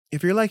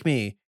If you're like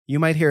me, you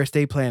might hear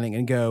estate planning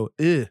and go,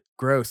 ugh,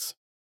 gross.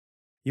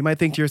 You might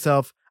think to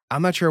yourself,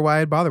 I'm not sure why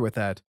I'd bother with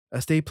that.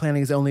 Estate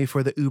planning is only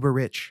for the uber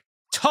rich.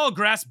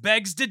 Tallgrass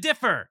begs to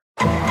differ.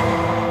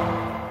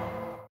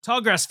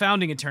 Tallgrass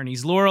founding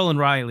attorneys Laurel and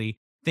Riley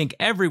think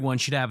everyone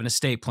should have an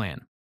estate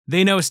plan.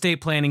 They know estate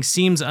planning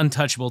seems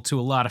untouchable to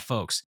a lot of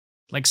folks,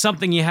 like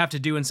something you have to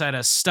do inside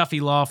a stuffy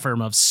law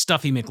firm of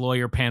Stuffy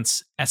McLawyer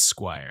Pants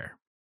Esquire.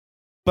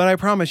 But I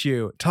promise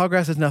you,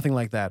 Tallgrass is nothing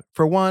like that.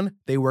 For one,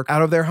 they work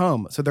out of their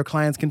home so their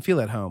clients can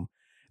feel at home.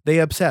 They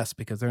obsess,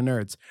 because they're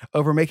nerds,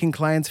 over making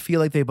clients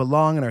feel like they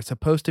belong and are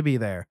supposed to be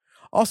there.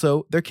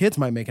 Also, their kids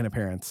might make an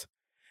appearance.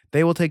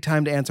 They will take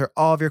time to answer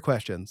all of your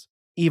questions,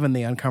 even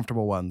the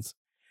uncomfortable ones.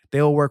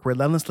 They will work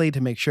relentlessly to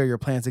make sure your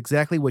plan's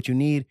exactly what you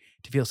need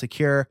to feel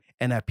secure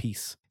and at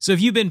peace. So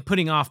if you've been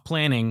putting off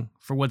planning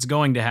for what's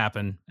going to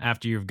happen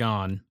after you've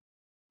gone,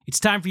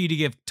 it's time for you to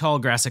give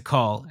Tallgrass a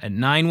call at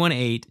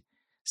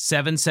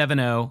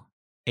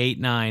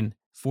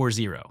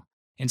 918-770-8940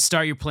 and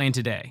start your plan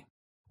today.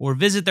 Or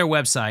visit their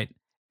website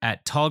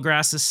at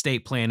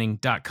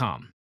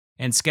tallgrassesstateplanning.com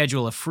and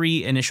schedule a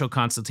free initial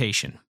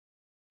consultation.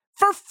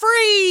 For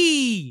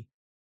free!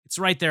 It's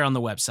right there on the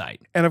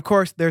website. And of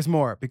course, there's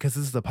more, because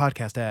this is a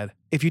podcast ad.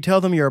 If you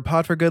tell them you're a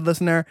Pod for Good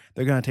listener,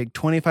 they're going to take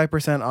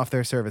 25% off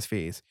their service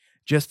fees.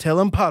 Just tell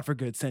them Pod for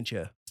Good sent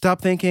you.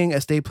 Stop thinking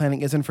estate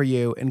planning isn't for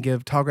you and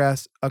give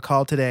Tallgrass a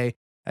call today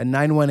at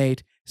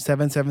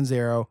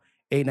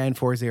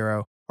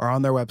 918-770-8940 or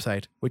on their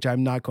website, which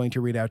I'm not going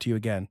to read out to you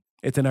again.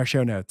 It's in our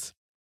show notes.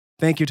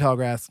 Thank you,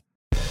 Tallgrass.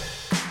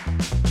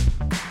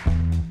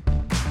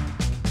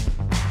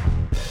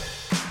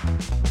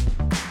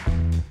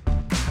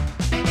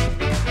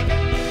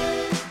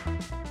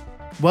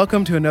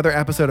 Welcome to another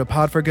episode of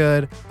Pod for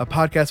Good, a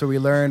podcast where we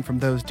learn from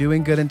those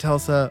doing good in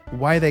Tulsa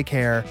why they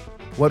care,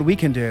 what we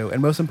can do,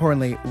 and most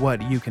importantly,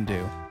 what you can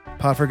do.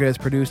 Pod for Good is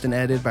produced and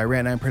edited by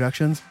Rant 9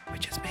 Productions,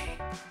 which is me,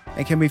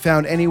 and can be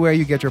found anywhere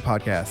you get your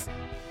podcasts.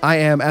 I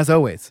am, as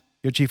always,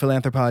 your Chief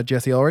Philanthropod,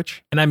 Jesse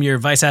Ulrich. And I'm your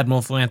Vice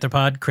Admiral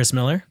Philanthropod, Chris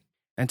Miller.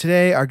 And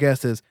today, our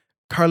guest is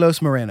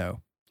Carlos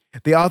Moreno,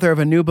 the author of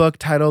a new book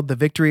titled The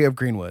Victory of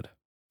Greenwood.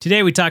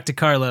 Today we talk to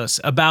Carlos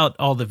about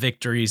all the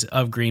victories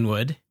of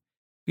Greenwood.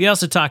 We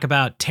also talk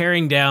about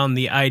tearing down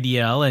the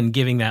IDL and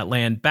giving that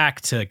land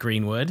back to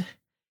Greenwood.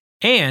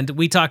 And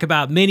we talk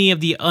about many of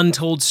the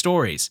untold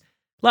stories,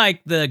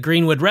 like the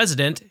Greenwood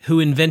resident who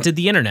invented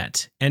the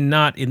internet, and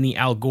not in the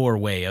Al Gore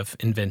way of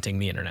inventing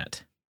the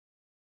internet.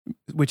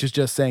 Which is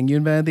just saying you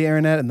invented the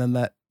internet and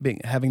then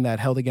having that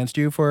held against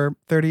you for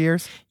 30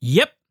 years?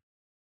 Yep.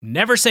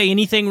 Never say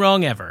anything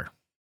wrong ever.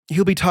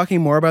 He'll be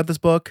talking more about this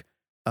book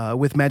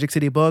with Magic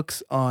City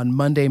Books on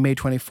Monday, May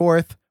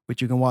 24th,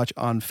 which you can watch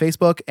on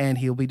Facebook, and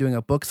he'll be doing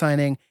a book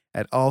signing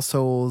at All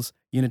Souls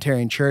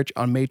Unitarian Church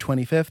on May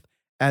 25th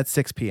at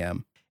 6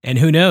 p.m. And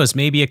who knows,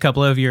 maybe a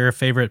couple of your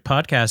favorite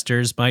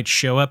podcasters might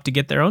show up to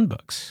get their own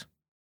books.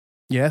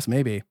 Yes,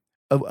 maybe.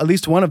 At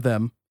least one of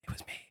them, it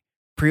was me,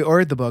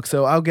 pre-ordered the book,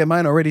 so I'll get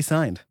mine already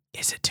signed.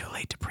 Is it too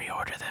late to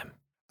pre-order them?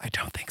 I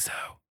don't think so.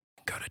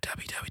 Go to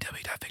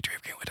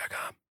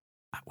www.victoryofgreenwood.com.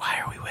 Why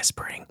are we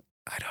whispering?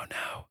 I don't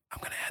know. I'm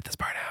going to add this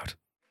part out.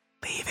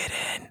 Leave it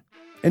in.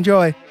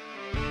 Enjoy.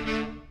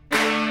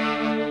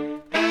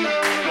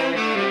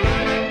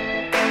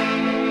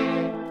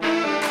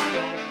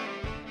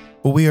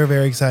 Well, we are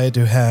very excited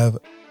to have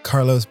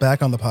Carlos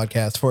back on the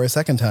podcast for a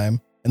second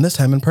time, and this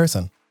time in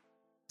person.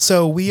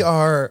 So we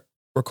are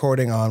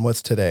recording on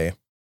what's today,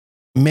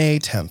 May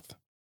 10th.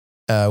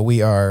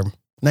 We are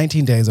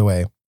 19 days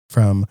away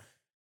from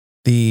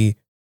the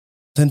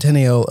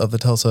centennial of the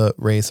Tulsa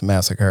Race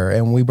Massacre,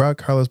 and we brought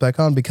Carlos back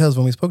on because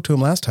when we spoke to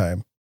him last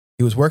time,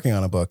 he was working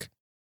on a book,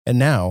 and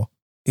now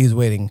he's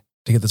waiting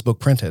to get this book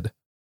printed,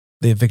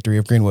 The Victory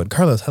of Greenwood.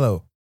 Carlos,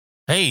 hello.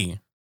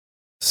 Hey,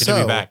 good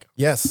to be back.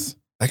 Yes,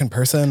 back in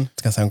person.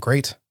 It's gonna sound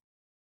great.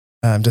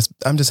 I'm just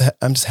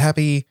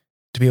happy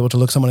to be able to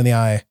look someone in the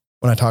eye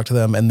when I talk to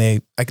them, and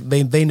they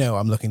know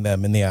I'm looking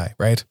them in the eye,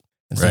 right?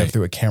 Instead of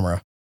through a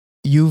camera.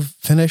 You've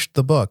finished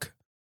the book.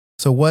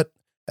 So what?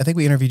 I think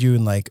we interviewed you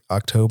in like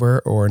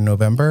October or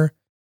November.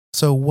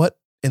 So what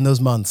in those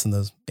months, in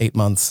those 8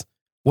 months,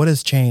 what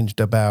has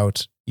changed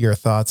about your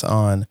thoughts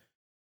on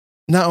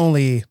not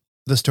only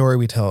the story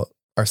we tell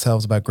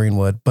ourselves about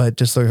Greenwood, but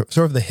just sort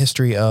of the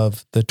history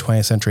of the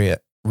 20th century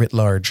writ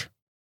large?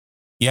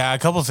 Yeah, a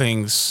couple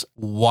things.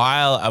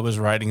 While I was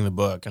writing the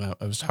book, and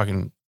I was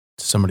talking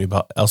to somebody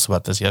else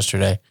about this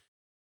yesterday,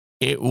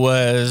 it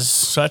was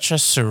such a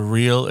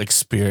surreal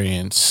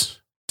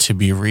experience to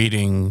be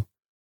reading,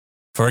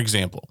 for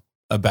example,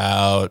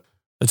 about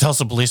the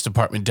Tulsa Police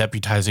Department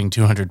deputizing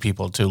 200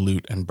 people to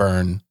loot and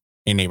burn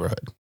a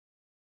neighborhood.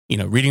 You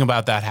know, reading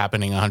about that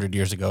happening 100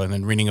 years ago, and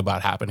then reading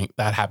about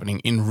that happening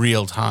in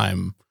real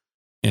time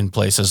in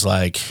places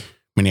like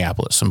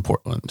Minneapolis and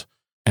Portland,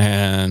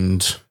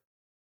 and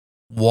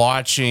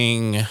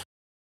watching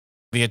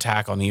the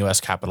attack on the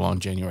U.S. Capitol on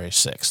January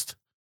 6th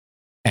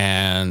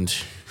and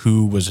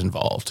who was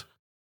involved,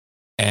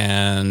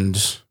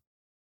 and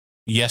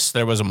yes,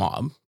 there was a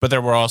mob, but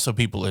there were also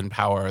people in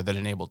power that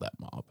enabled that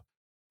mob,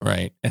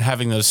 right? And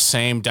having those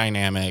same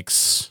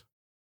dynamics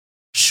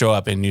show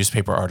up in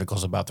newspaper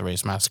articles about the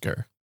race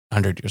massacre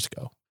 100 years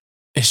ago.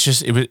 It's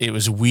just, it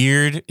was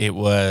weird. It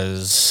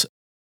was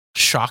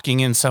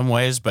shocking in some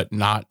ways, but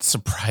not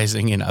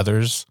surprising in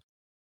others.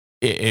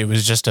 It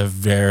was just a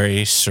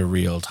very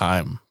surreal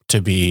time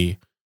to be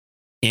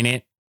in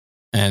it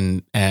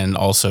and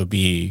also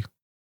be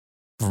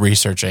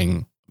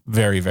researching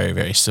very, very,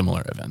 very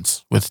similar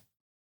events with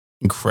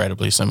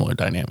incredibly similar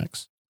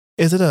dynamics.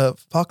 Is it a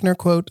Faulkner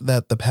quote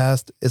that the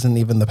past isn't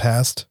even the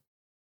past?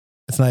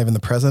 It's not even the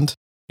present?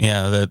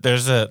 Yeah,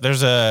 there's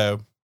a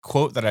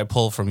quote that I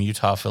pull from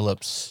Utah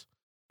Phillips,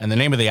 and the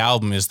name of the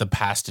album is "The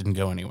Past Didn't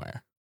Go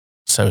Anywhere."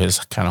 So his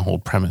kind of whole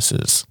premise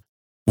is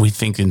we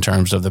think in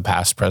terms of the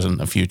past, present,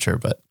 and the future,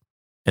 but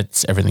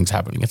everything's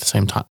happening at the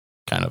same time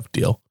kind of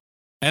deal.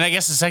 And I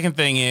guess the second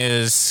thing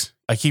is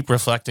I keep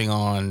reflecting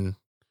on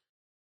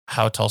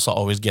how Tulsa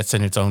always gets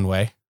in its own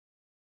way.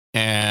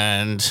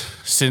 And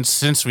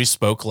since we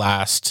spoke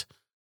last,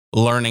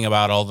 learning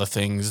about all the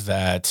things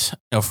that,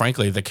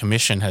 frankly, the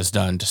commission has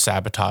done to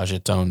sabotage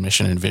its own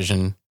mission and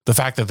vision. The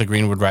fact that the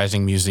Greenwood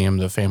Rising Museum,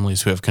 the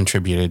families who have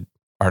contributed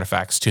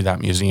artifacts to that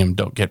museum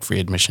don't get free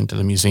admission to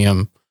the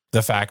museum.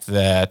 The fact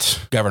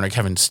that Governor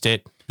Kevin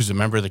Stitt, who's a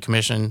member of the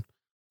commission,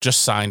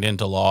 just signed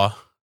into law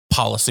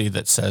policy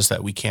that says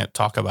that we can't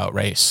talk about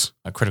race,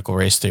 a critical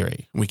race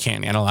theory. We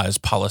can't analyze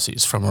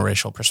policies from a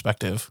racial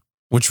perspective,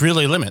 which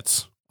really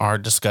limits our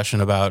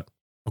discussion about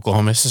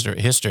Oklahoma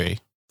history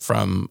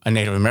from a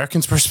Native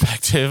American's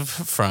perspective,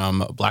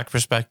 from a Black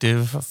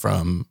perspective,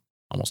 from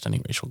almost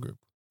any racial group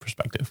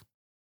perspective.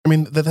 I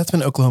mean, that's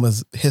been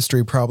Oklahoma's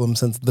history problem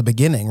since the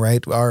beginning,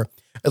 right?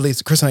 At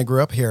least Chris and I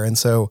grew up here. And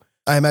so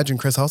I imagine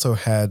Chris also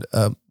had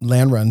a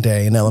land run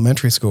day in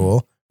elementary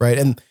school, right?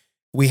 And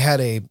we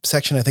had a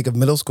section, I think, of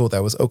middle school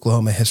that was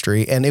Oklahoma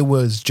history. And it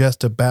was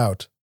just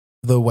about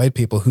the white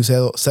people who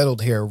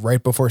settled here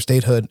right before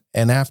statehood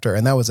and after.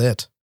 And that was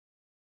it.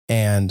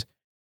 And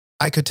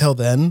I could tell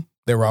then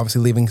they were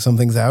obviously leaving some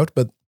things out.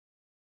 But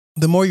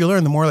the more you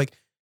learn, the more like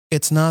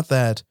it's not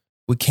that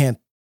we can't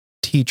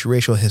teach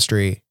racial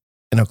history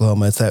in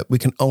Oklahoma. It's that we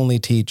can only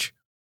teach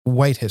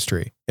white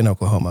history in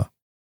Oklahoma.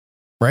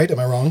 Right? Am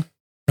I wrong?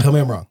 Tell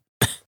me I'm wrong.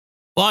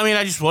 Well, I mean,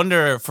 I just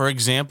wonder, for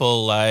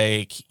example,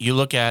 like you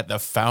look at the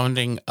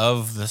founding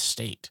of the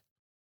state,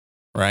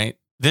 right?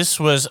 This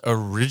was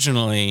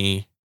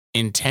originally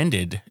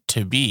intended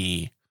to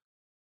be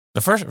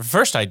the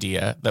first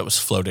idea that was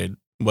floated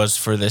was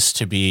for this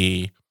to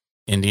be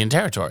Indian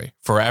territory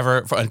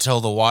forever until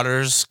the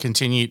waters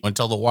continued,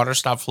 until the water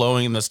stopped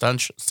flowing and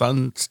the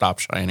sun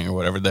stopped shining or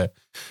whatever the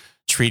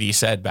treaty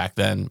said back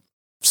then.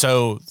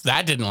 So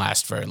that didn't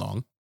last very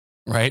long,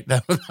 right?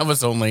 That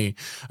was only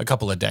a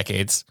couple of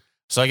decades.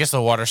 So I guess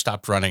the water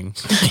stopped running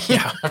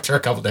after a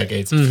couple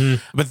decades. Mm-hmm.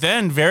 But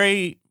then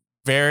very,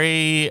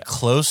 very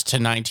close to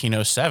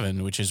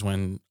 1907, which is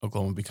when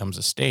Oklahoma becomes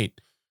a state,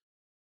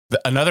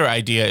 another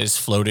idea is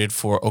floated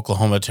for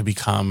Oklahoma to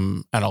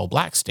become an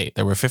all-black state.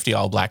 There were 50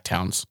 all-black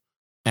towns.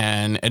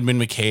 And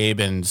Edmund McCabe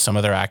and some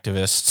other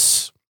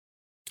activists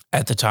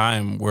at the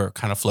time were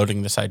kind of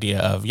floating this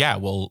idea of,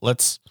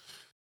 let's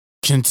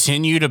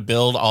continue to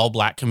build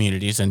all-black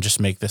communities and just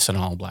make this an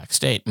all-black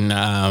state.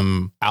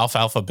 And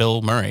Alfalfa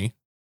Bill Murray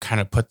kind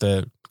of put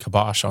the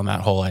kibosh on that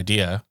whole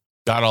idea,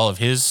 got all of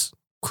his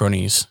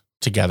cronies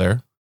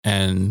together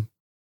and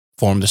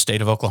formed the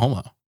state of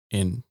Oklahoma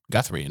in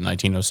Guthrie in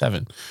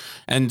 1907.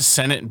 And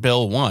Senate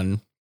Bill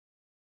 1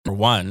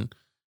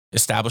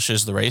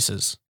 establishes the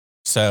races.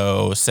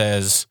 So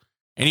says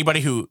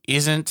anybody who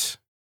isn't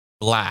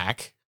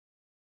black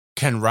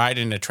can ride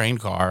in a train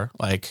car,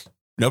 like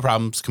no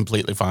problems,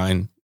 completely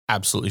fine,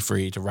 absolutely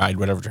free to ride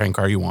whatever train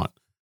car you want.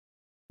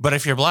 But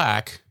if you're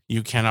black,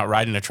 you cannot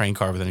ride in a train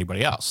car with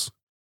anybody else.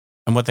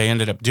 And what they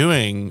ended up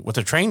doing, what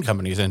the train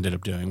companies ended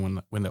up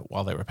doing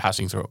while they were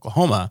passing through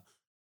Oklahoma,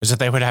 is that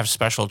they would have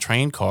special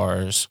train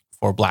cars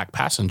for black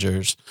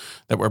passengers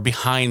that were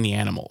behind the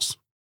animals.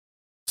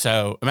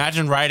 So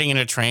imagine riding in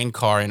a train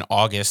car in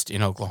August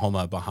in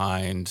Oklahoma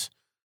behind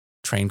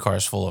train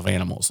cars full of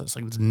animals. It's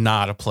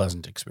not a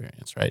pleasant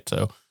experience, right?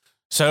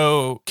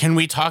 So can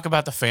we talk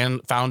about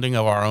the founding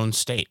of our own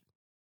state?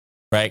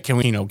 Right? Can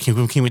we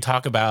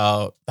talk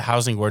about the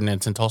housing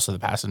ordinance in Tulsa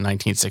that passed in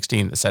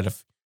 1916 that said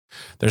if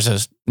there's a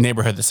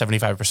neighborhood that's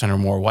 75% or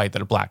more white,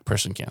 that a black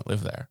person can't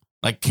live there?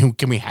 Like,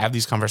 can we have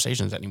these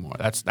conversations anymore?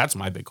 That's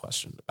my big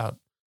question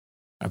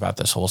about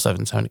this whole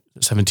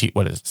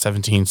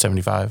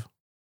 1775.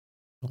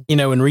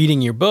 In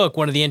reading your book,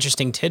 one of the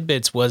interesting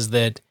tidbits was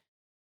that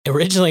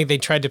originally they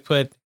tried to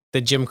put the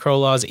Jim Crow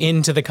laws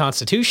into the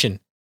Constitution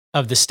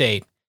of the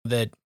state.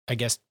 That I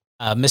guess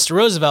Mr.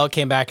 Roosevelt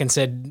came back and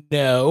said,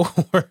 no,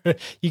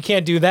 you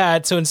can't do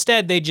that. So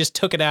instead, they just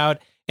took it out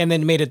and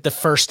then made it the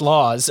first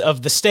laws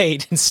of the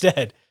state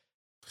instead.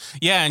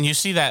 Yeah, and you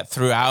see that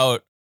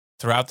throughout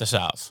the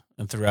South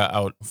and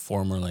throughout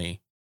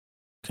formerly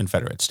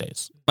Confederate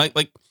states. Like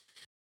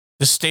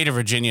the state of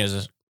Virginia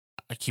is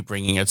I keep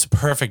bringing it's a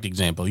perfect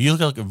example. You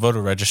look at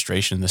voter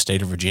registration in the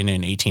state of Virginia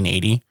in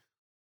 1880,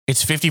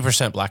 it's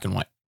 50% black and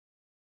white.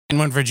 And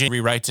when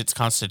Virginia rewrites its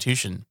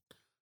constitution,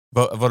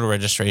 voter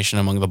registration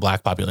among the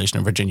black population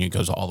of Virginia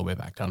goes all the way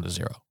back down to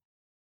 0.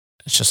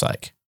 It's just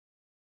like,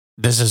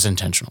 this is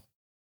intentional.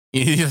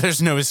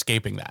 There's no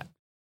escaping that.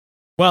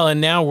 Well,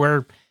 and now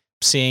we're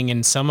seeing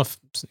in some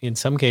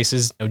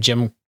cases,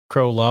 Jim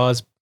Crow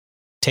laws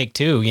take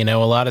 2. A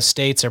lot of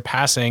states are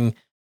passing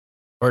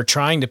or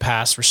trying to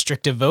pass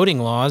restrictive voting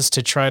laws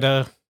to try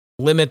to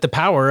limit the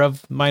power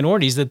of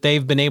minorities that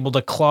they've been able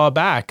to claw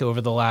back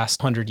over the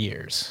last 100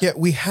 years. Yeah,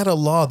 we had a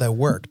law that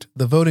worked.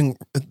 The Voting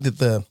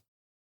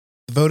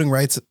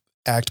Rights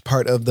Act,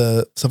 part of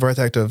the Civil Rights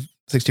Act of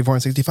 64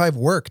 and 65,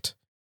 worked.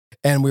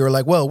 And we were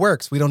like, well, it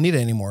works. We don't need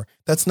it anymore.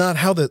 That's not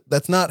how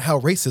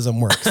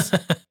racism works.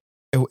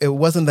 It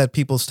wasn't that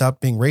people stopped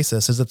being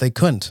racist, it's that they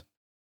couldn't.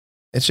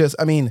 It's just,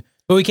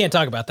 but we can't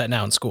talk about that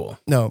now in school.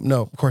 No,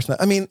 of course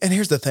not. And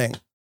here's the thing.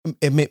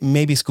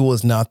 Maybe school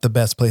is not the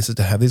best places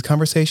to have these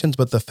conversations,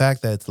 but the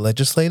fact that it's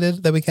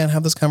legislated that we can't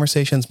have those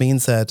conversations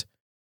means that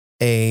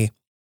a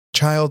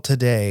child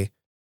today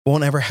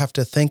won't ever have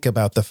to think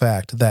about the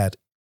fact that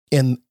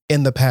in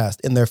the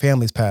past, in their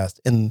family's past,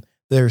 in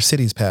their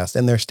city's past,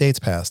 in their state's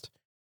past,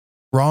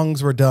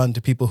 wrongs were done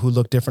to people who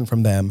look different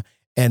from them.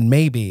 And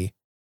maybe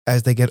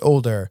as they get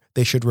older,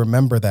 they should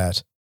remember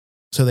that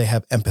so they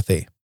have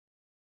empathy.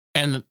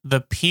 And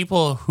the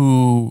people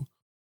who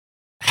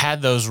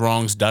had those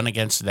wrongs done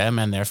against them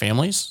and their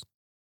families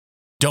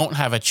don't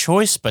have a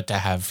choice but to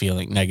have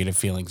negative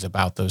feelings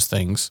about those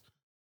things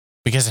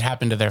because it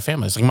happened to their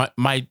families. Like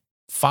my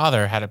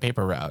father had a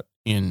paper route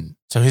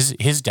so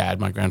his dad,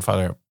 my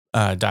grandfather,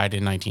 died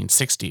in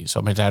 1960.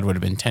 So my dad would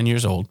have been 10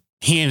 years old.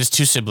 He and his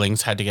 2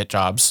 siblings had to get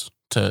jobs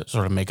to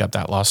sort of make up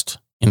that lost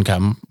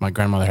income. My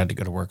grandmother had to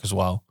go to work as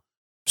well.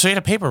 So he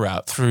had a paper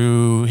route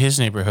through his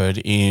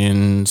neighborhood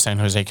in San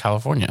Jose,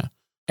 California.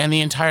 And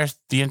the entire,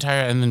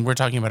 and then we're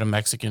talking about a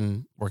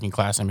Mexican working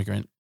class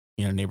immigrant,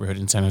 neighborhood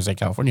in San Jose,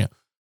 California,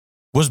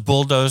 was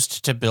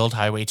bulldozed to build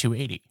Highway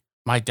 280.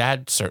 My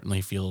dad certainly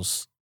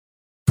feels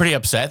pretty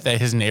upset that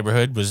his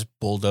neighborhood was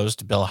bulldozed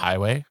to build a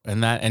highway,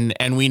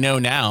 and we know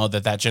now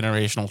that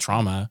generational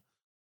trauma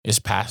is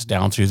passed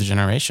down through the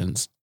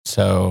generations.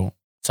 So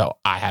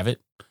I have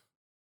it,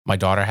 my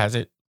daughter has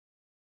it,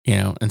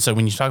 and so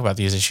when you talk about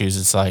these issues,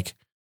 it's like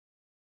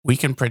we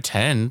can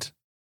pretend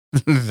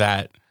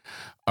that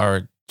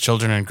our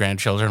children and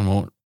grandchildren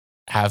won't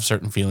have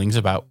certain feelings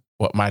about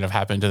what might have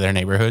happened to their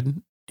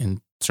neighborhood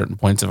in certain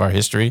points of our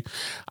history.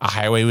 A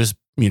highway was,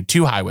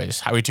 2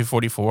 highways, Highway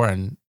 244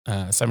 and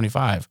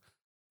 75,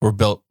 were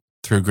built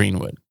through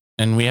Greenwood.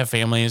 And we have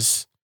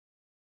families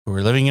who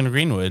are living in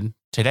Greenwood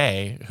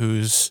today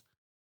whose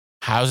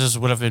houses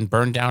would have been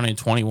burned down in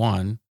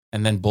 21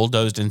 and then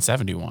bulldozed in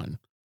 71.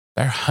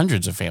 There are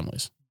hundreds of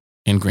families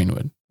in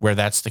Greenwood where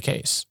that's the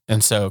case.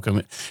 And so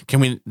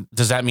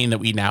does that mean that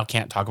we now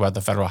can't talk about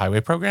the federal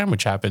highway program,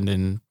 which happened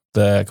in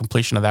the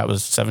completion of that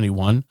was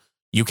 71?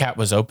 UCAT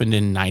was opened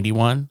in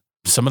 91.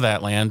 Some of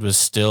that land was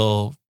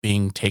still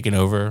being taken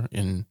over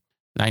in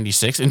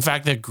 96. In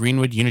fact, the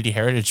Greenwood Unity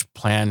Heritage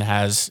Plan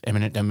has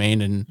eminent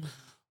domain and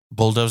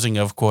bulldozing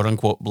of quote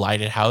unquote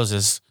blighted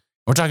houses.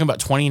 We're talking about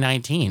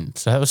 2019.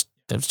 So that was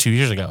 2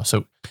 years ago.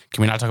 So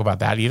can we not talk about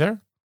that either?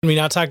 Can we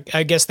not talk?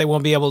 I guess they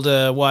won't be able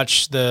to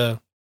watch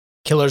the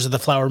Killers of the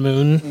Flower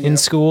Moon in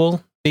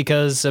school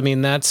because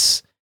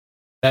that's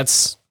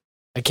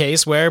a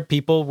case where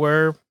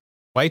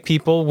white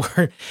people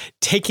were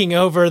taking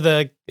over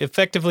the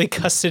effectively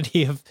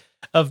custody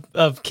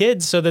of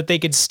kids so that they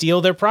could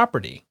steal their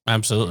property.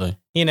 Absolutely.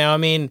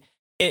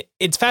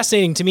 It's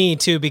fascinating to me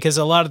too, because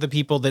a lot of the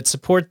people that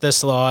support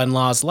this law and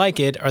laws like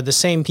it are the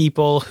same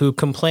people who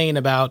complain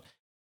about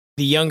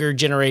the younger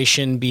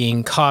generation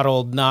being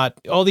coddled, not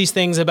all these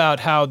things about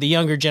how the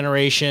younger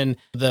generation,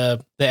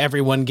 the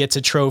everyone gets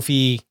a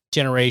trophy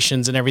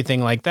generations and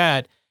everything like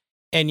that.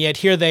 And yet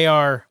here they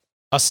are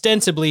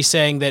ostensibly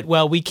saying that,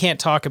 well, we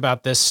can't talk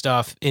about this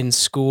stuff in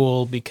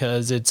school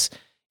because it's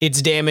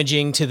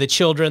damaging to the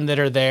children that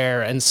are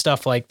there and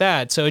stuff like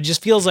that. So it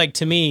just feels like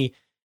to me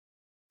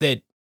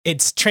that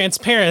it's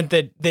transparent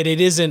that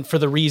it isn't for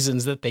the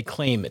reasons that they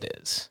claim it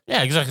is.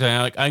 Yeah, exactly.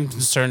 I'm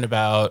concerned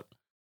about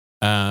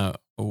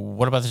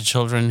what about the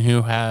children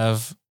who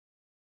have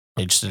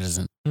Osage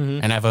citizens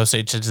and have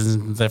Osage citizens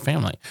in their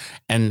family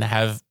and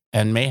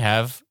may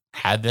have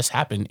had this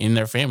happen in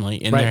their family,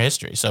 in their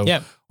history. So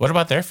what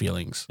about their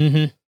feelings?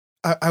 Mm-hmm.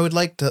 I would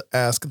like to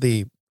ask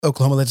the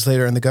Oklahoma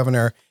legislator and the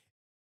governor,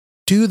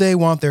 do they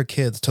want their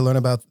kids to learn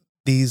about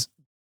these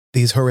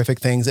horrific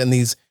things and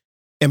these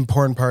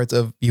important parts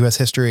of U.S.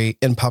 history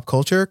in pop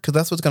culture? Because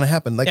that's what's going to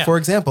happen. For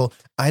example,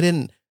 I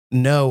didn't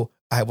know,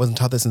 I wasn't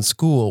taught this in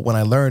school when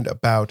I learned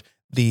about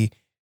the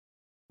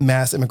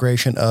mass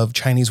immigration of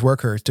Chinese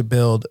workers to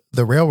build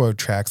the railroad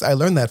tracks. I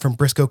learned that from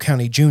Briscoe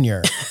County Jr.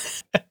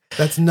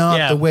 That's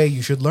not the way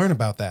you should learn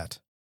about that.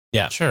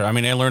 Yeah, sure. I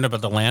learned about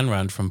the land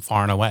run from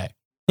Far and Away.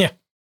 Yeah.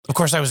 Of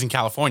course, I was in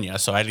California,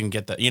 so I didn't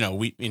get the,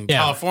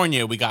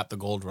 California, we got the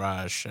gold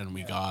rush and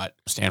we got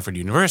Stanford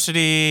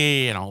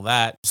University and all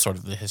that, sort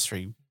of the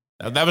history.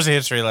 That was a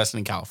history lesson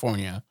in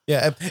California.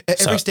 Yeah.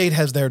 Every state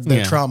has their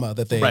trauma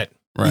that they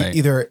Right.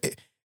 either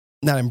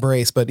not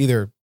embrace, but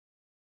either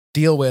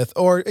deal with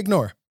or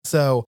ignore.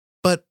 So,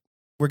 but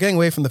we're getting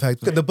away from the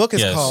fact that the book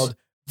is called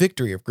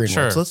Victory of Greenwood.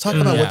 Sure. So let's talk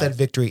about what that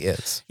victory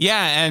is.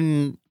 Yeah.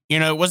 And,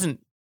 it wasn't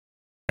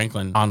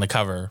Franklin on the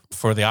cover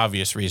for the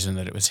obvious reason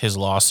that it was his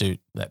lawsuit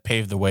that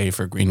paved the way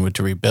for Greenwood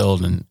to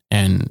rebuild,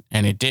 and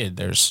it did.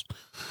 There's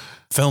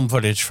film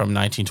footage from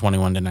 1921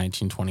 to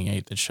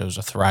 1928 that shows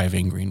a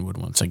thriving Greenwood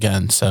once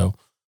again. So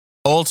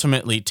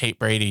ultimately, Tate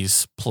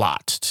Brady's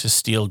plot to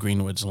steal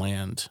Greenwood's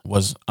land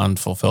was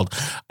unfulfilled.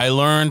 I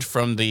learned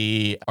from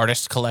the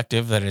artist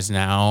collective that is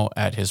now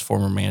at his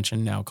former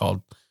mansion, now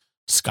called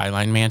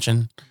Skyline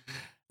Mansion,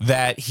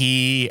 that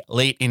he,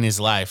 late in his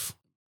life,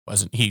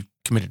 he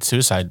committed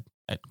suicide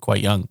at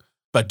quite young.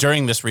 But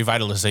during this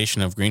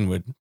revitalization of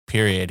Greenwood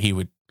period, he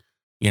would,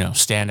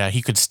 stand out.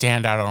 He could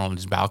stand out on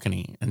his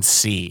balcony and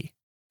see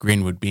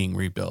Greenwood being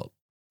rebuilt.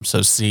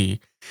 So see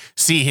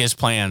his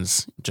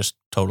plans just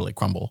totally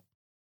crumble.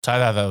 So I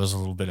thought that was a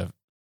little bit of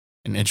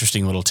an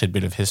interesting little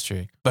tidbit of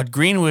history. But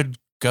Greenwood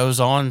goes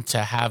on to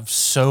have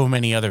so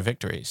many other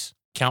victories.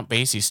 Count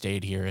Basie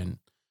stayed here in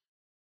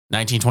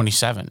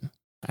 1927,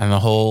 and the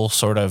whole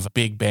sort of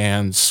big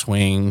band,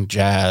 swing,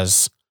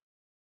 jazz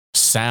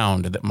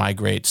sound that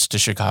migrates to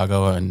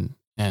Chicago and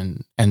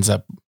ends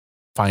up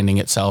finding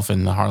itself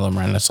in the Harlem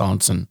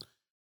Renaissance and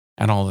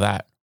all of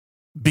that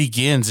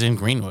begins in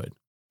Greenwood,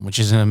 which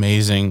is an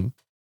amazing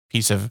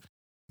piece of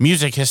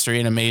music history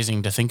and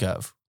amazing to think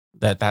of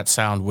that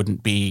sound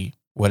wouldn't be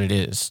what it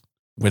is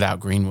without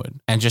Greenwood.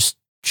 And just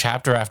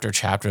chapter after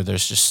chapter,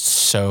 there's just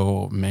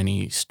so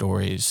many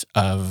stories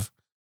of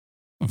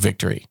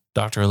victory.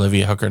 Dr.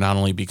 Olivia Hooker not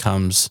only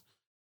becomes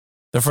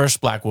the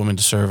first Black woman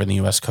to serve in the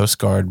U.S. Coast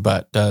Guard,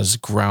 but does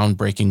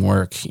groundbreaking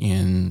work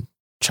in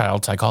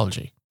child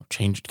psychology.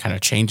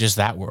 Changes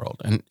that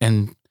world,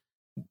 and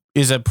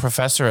is a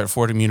professor at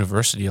Fordham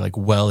University, like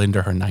well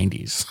into her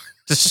 90s.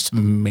 It's just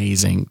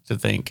amazing to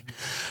think.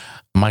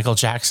 Michael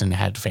Jackson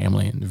had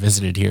family and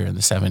visited here in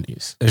the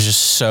 70s. There's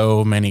just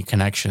so many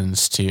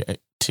connections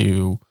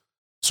to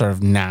sort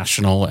of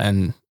national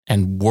and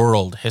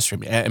world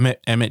history.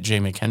 Emmett J.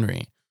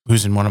 McHenry,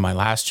 who's in one of my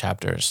last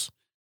chapters,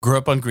 grew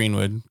up on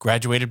Greenwood,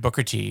 graduated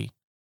Booker T,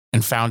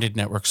 and founded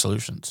Network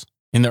Solutions.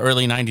 In the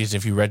early 90s,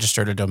 if you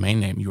registered a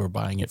domain name, you were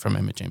buying it from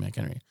Emmett J.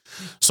 McHenry.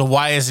 So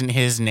why isn't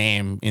his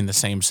name in the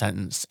same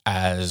sentence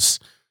as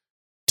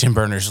Tim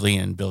Berners-Lee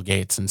and Bill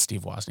Gates and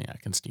Steve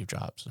Wozniak and Steve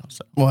Jobs?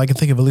 So. Well, I can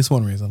think of at least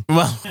one reason.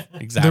 Well,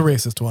 exactly. The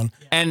racist one.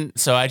 And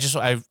so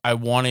I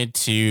wanted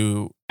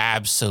to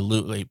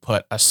absolutely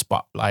put a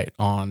spotlight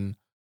on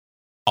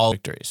all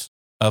victories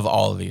of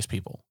all of these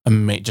people.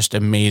 Just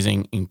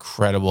amazing,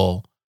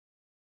 incredible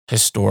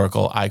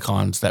historical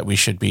icons that there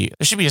should be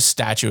a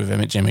statue of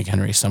Emmett J.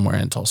 McHenry somewhere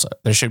in Tulsa.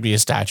 There should be a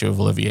statue of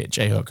Olivia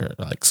J. Hooker,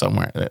 like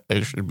somewhere.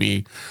 There should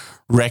be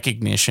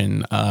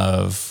recognition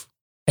of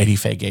Eddie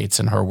Faye Gates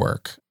and her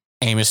work,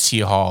 Amos T.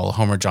 Hall,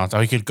 Homer Johnson.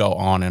 We could go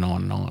on and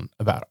on and on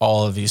about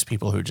all of these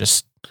people who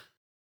just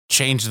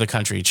changed the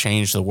country,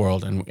 changed the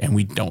world, and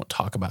we don't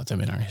talk about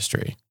them in our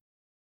history.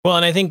 Well,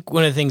 and I think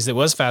one of the things that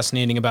was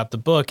fascinating about the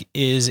book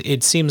is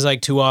it seems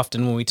like too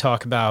often when we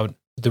talk about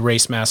the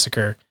race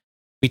massacre,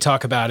 we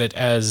talk about it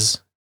as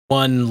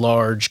one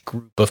large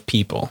group of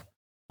people.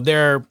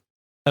 There are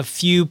a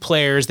few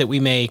players that we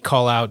may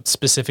call out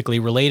specifically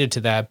related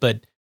to that, but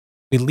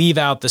we leave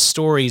out the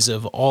stories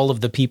of all of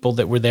the people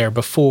that were there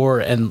before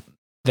and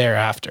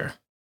thereafter.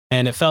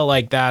 And it felt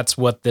like that's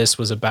what this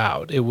was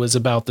about. It was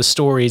about the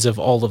stories of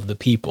all of the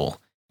people.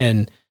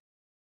 And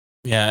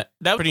yeah,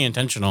 that was pretty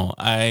intentional.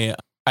 I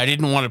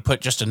didn't want to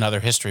put just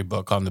another history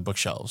book on the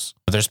bookshelves.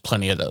 There's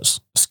plenty of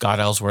those. Scott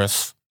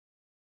Ellsworth,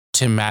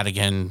 Tim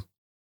Madigan,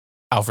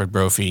 Alfred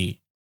Brophy,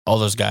 all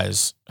those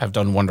guys have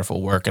done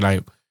wonderful work.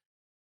 And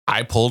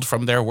I pulled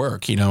from their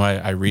work.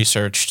 I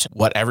researched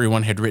what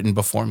everyone had written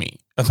before me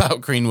about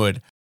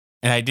Greenwood.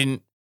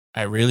 And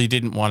I really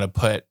didn't want to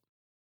put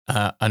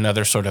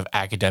another sort of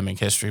academic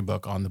history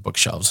book on the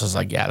bookshelves. I was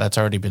like, yeah, that's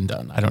already been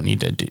done. I don't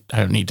need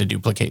to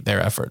duplicate their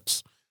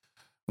efforts.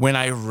 When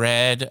I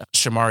read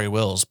Shamari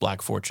Wills'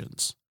 Black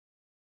Fortunes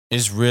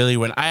is really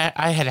when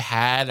I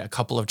had a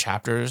couple of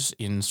chapters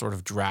in sort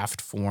of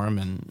draft form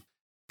and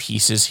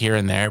pieces here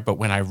and there. But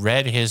when I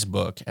read his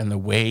book and the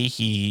way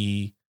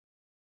he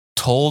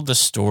told the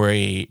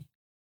story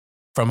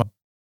from a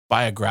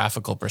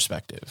biographical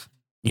perspective,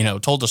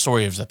 told the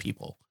story of the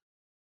people,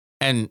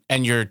 and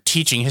you're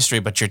teaching history,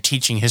 but you're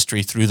teaching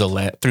history through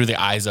the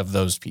eyes of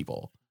those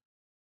people.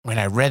 When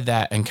I read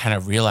that and kind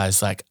of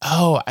realized like,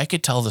 oh, I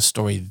could tell the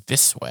story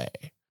this way.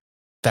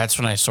 That's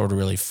when I sort of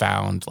really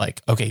found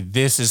like, okay,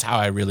 this is how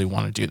I really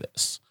want to do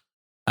this.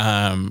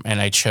 And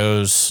I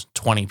chose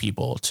 20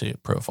 people to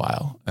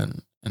profile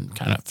and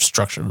kind of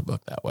structure the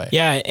book that way.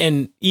 yeah,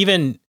 and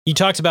even you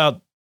talked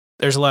about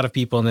there's a lot of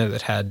people in there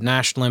that had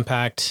national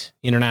impact,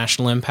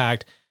 international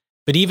impact,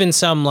 but even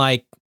some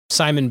like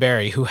Simon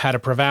Barry, who had a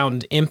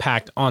profound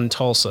impact on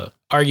Tulsa.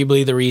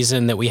 Arguably the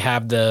reason that we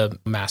have the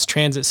mass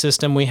transit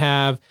system we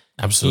have.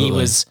 Absolutely. He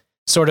was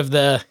sort of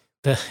the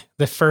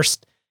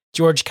first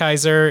George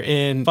Kaiser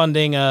in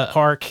funding a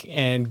park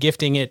and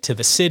gifting it to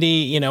the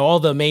city, all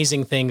the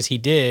amazing things he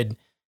did,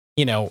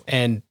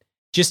 and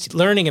just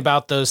learning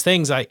about those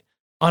things. I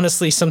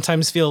honestly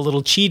sometimes feel a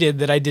little cheated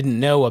that I didn't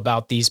know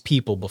about these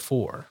people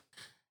before.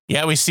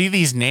 Yeah, we see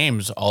these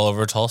names all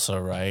over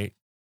Tulsa, right?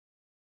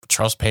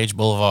 Charles Page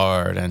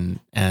Boulevard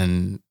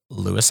and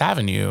Lewis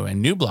Avenue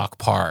and New Block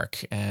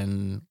Park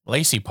and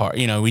Lacey Park.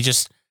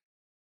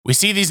 We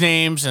see these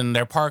names and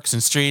their parks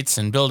and streets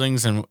and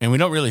buildings, and we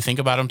don't really think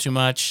about them too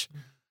much.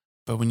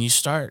 But when you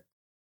start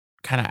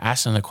kind of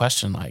asking the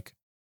question, like,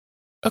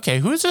 okay,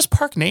 who is this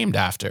park named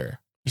after?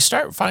 You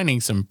start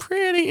finding some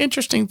pretty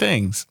interesting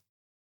things.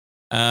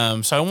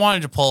 So I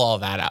wanted to pull all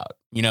that out.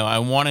 I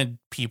wanted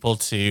people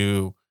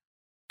to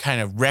kind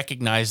of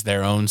recognize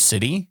their own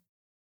city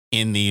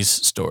in these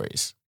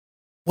stories.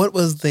 What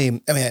was I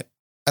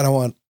don't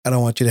want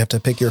you to have to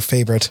pick your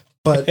favorite,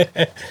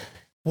 but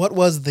what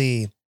was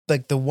the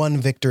one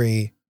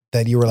victory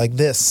that you were like,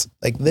 this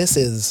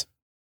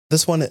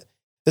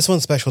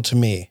one's special to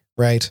me,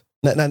 right?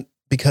 Not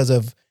because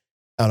of,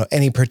 I don't know,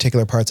 any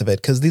particular parts of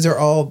it, because these are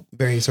all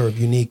very sort of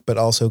unique, but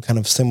also kind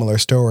of similar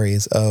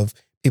stories of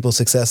people's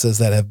successes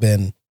that have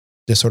been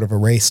just sort of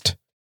erased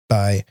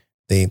by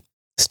the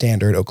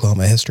standard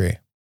Oklahoma history.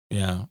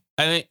 Yeah.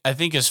 I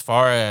think as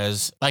far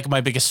as like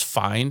my biggest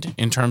find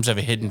in terms of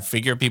a hidden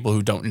figure people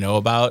who don't know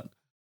about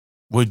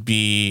would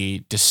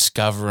be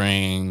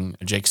discovering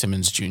Jake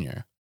Simmons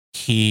Jr.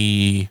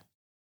 He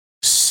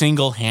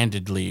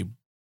single-handedly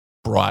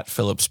brought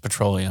Phillips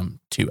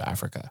Petroleum to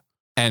Africa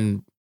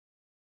and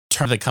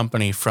turned the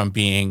company from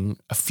being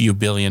a few $1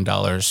 billion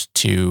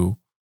to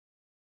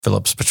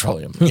Phillips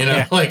Petroleum.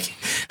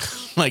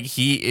 Like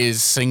he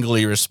is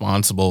singly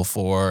responsible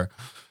for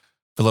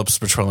Phillips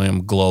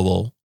Petroleum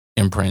global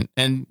imprint.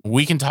 And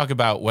we can talk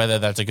about whether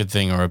that's a good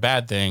thing or a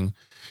bad thing.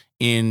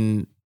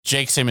 In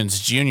Jake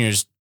Simmons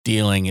Jr.'s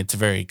dealing, it's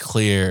very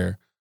clear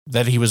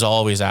that he was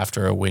always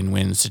after a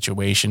win-win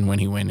situation when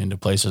he went into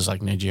places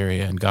like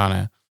Nigeria and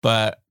Ghana.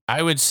 But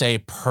I would say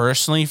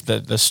personally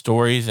that the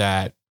story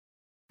that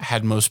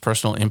had most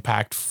personal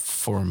impact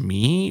for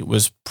me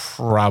was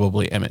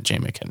probably Emmett J.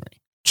 McHenry.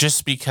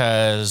 Just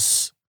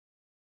because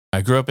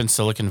I grew up in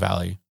Silicon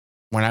Valley.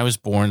 When I was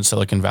born,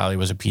 Silicon Valley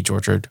was a peach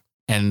orchard.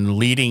 And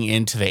leading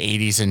into the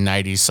 80s and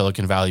 90s,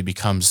 Silicon Valley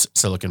becomes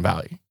Silicon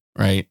Valley,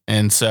 right?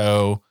 And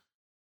so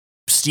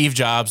Steve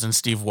Jobs and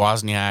Steve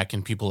Wozniak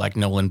and people like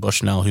Nolan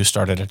Bushnell, who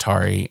started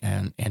Atari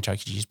and Chuck E.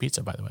 Cheese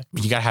Pizza, by the way.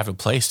 You got to have a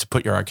place to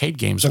put your arcade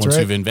games once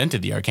you've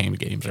invented the arcade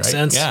games, right?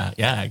 Sense.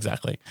 Yeah,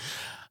 exactly.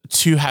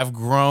 To have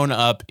grown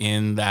up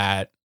in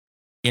that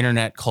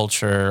internet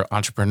culture,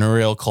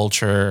 entrepreneurial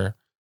culture,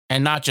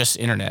 and not just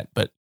internet,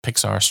 but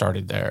Pixar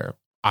started there.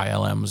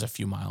 ILM was a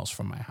few miles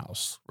from my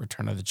house.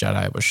 Return of the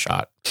Jedi was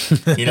shot,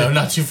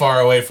 not too far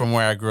away from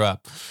where I grew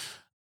up.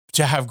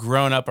 To have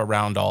grown up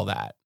around all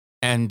that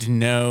and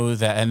know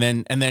that, and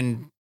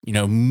then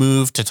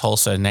move to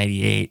Tulsa in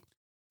 98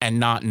 and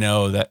not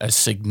know that a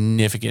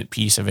significant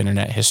piece of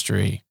internet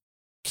history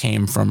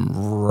came from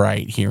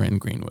right here in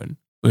Greenwood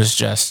was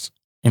just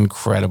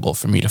incredible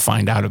for me to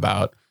find out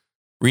about,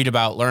 read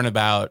about, learn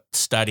about,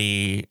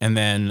 study. And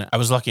then I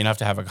was lucky enough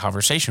to have a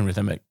conversation with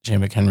him at J.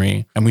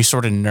 McHenry. And we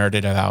sort of nerded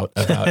about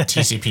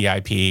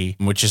TCP/IP,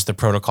 which is the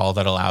protocol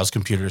that allows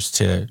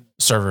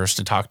servers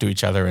to talk to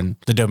each other, and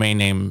the domain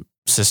name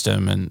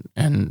system.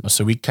 And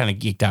so we kind of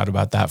geeked out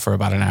about that for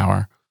about an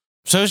hour.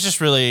 So it was just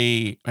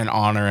really an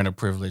honor and a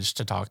privilege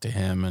to talk to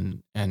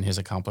him and his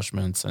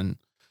accomplishments and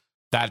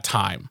that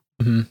time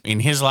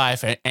in his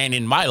life and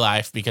in my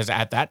life, because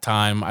at that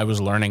time I was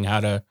learning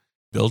how to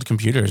build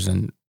computers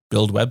and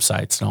build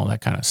websites and all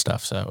that kind of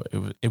stuff. So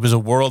it was a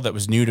world that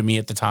was new to me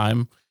at the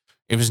time.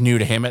 It was new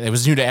to him. It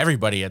was new to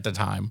everybody at the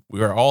time.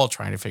 We were all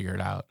trying to figure it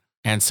out.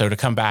 And so to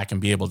come back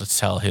and be able to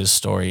tell his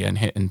story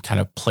and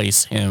kind of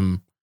place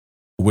him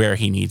where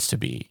he needs to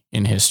be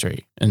in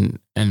history, and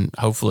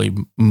hopefully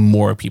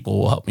more people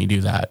will help me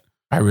do that.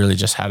 I really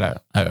just had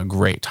a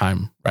great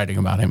time writing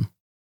about him.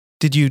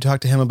 Did you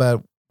talk to him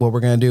about what we're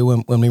going to do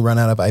when we run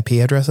out of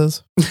IP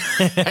addresses?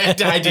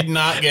 I did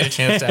not get a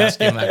chance to ask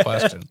him that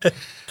question.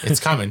 It's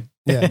coming.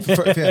 Yeah,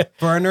 for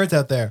our nerds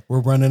out there,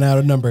 we're running out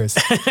of numbers.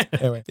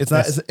 Anyway,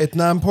 it's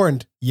not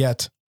important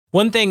yet.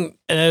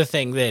 Another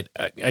thing that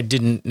I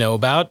didn't know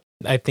about,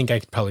 I think I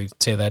could probably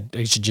say that,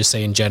 I should just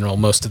say in general,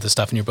 most of the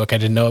stuff in your book I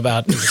didn't know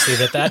about, and just leave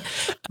it at that.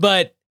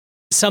 But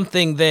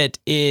something that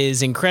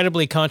is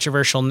incredibly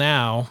controversial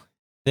now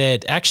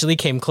that actually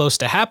came close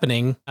to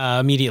happening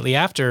immediately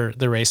after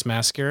the race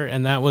massacre,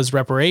 and that was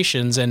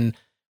reparations. And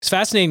it's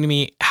fascinating to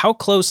me how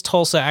close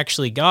Tulsa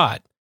actually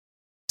got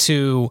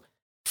to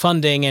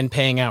funding and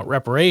paying out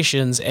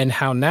reparations, and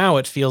how now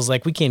it feels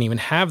like we can't even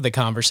have the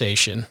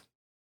conversation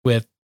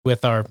with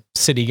our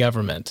city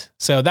government.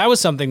 So that was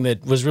something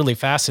that was really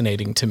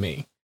fascinating to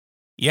me.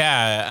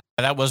 Yeah,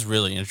 that was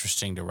really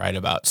interesting to write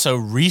about. So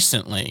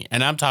recently,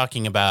 and I'm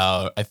talking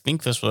about, I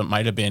think this one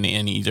might have been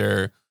in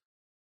either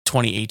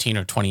 2018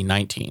 or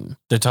 2019,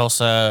 the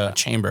Tulsa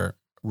Chamber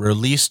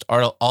released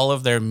all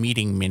of their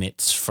meeting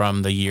minutes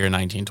from the year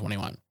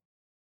 1921.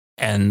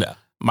 And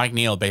Mike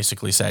Neal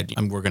basically said,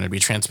 we're going to be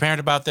transparent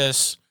about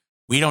this.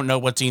 We don't know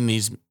what's in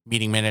these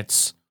meeting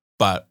minutes,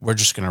 but we're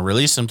just going to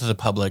release them to the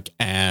public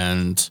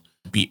and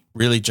be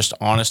really just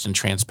honest and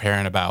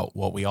transparent about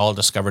what we all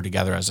discovered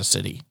together as a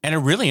city. And a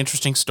really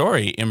interesting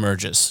story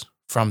emerges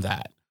from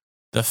that.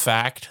 The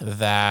fact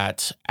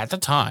that at the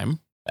time,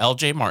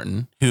 L.J.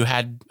 Martin, who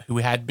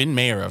had been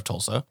mayor of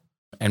Tulsa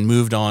and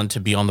moved on to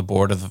be on the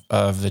board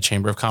of the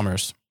Chamber of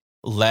Commerce,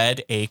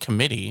 led a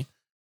committee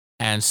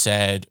and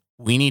said,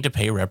 we need to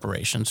pay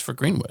reparations for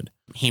Greenwood.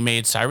 He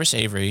made Cyrus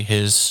Avery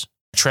his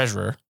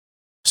treasurer.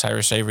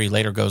 Cyrus Avery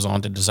later goes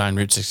on to design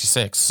Route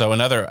 66. So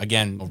another,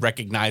 again,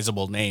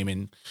 recognizable name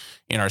in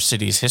our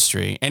city's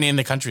history and in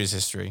the country's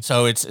history.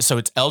 So it's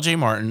L.J.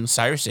 Martin,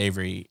 Cyrus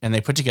Avery, and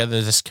they put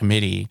together this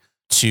committee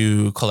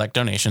to collect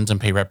donations and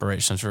pay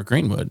reparations for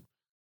Greenwood.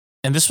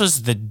 And this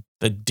was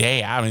the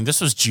day out. I mean, this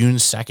was June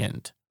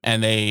 2nd.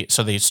 And they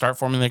start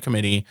forming the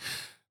committee.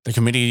 The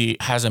committee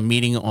has a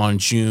meeting on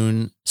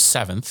June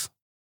 7th.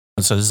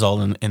 And so this is all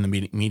in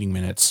the meeting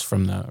minutes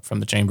from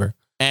the chamber.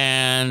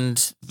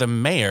 And the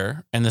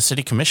mayor and the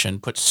city commission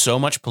put so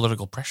much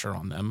political pressure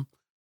on them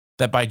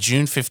that by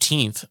June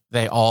 15th,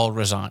 they all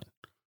resign.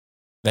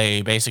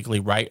 They basically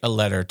write a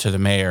letter to the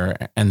mayor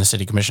and the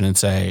city commission and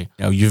say,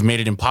 you've made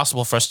it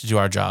impossible for us to do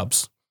our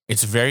jobs.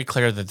 It's very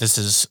clear that this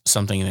is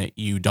something that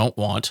you don't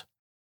want.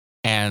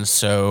 And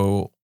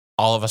so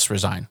all of us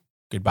resign.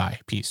 Goodbye.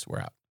 Peace.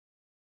 We're out.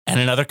 And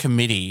another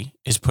committee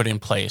is put in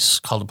place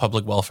called the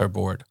Public Welfare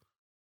Board,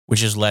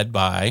 which is led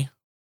by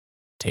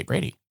Tate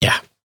Brady. Yeah.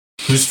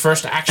 Whose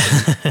first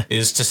action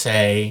is to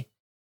say,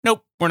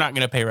 nope, we're not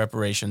going to pay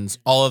reparations.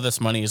 All of this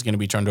money is going to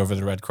be turned over to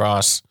the Red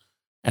Cross,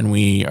 and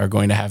we are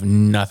going to have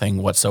nothing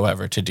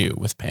whatsoever to do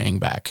with paying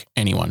back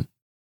anyone.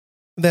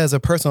 There's a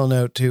personal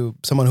note to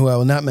someone who I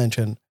will not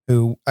mention,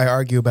 who I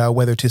argue about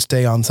whether to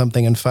stay on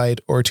something and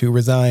fight or to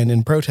resign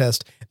in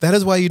protest. That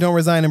is why you don't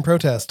resign in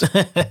protest.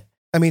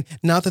 I mean,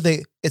 it's not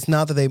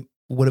that they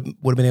would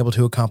have been able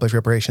to accomplish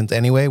reparations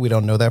anyway. We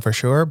don't know that for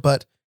sure,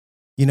 but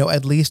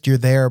at least you're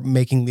there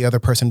making the other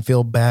person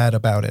feel bad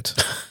about it.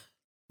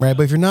 Right?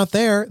 But if you're not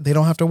there, they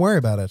don't have to worry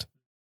about it.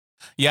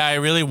 Yeah, I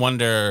really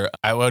wonder.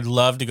 I would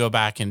love to go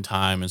back in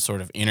time and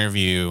sort of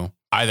interview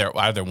either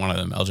one of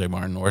them, L.J.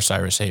 Martin or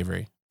Cyrus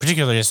Avery,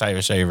 particularly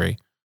Cyrus Avery,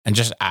 and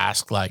just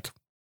ask like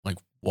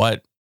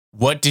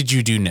what did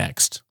you do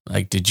next?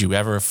 Like, did you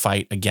ever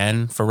fight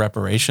again for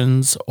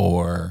reparations,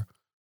 or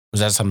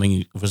was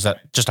that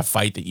just a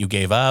fight that you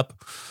gave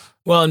up?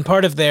 Well, and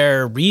part of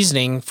their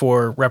reasoning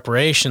for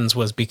reparations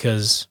was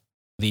because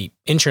the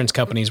insurance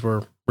companies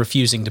were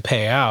refusing to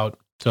pay out.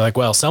 So like,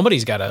 well,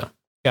 somebody's got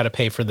to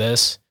pay for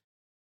this.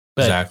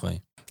 But,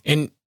 exactly.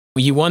 And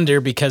you wonder,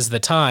 because of the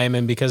time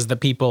and because of the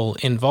people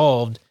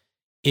involved,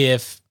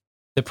 if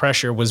the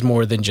pressure was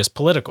more than just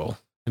political.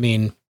 I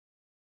mean,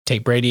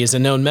 Tate Brady is a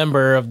known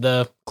member of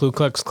the Ku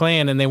Klux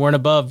Klan, and they weren't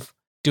above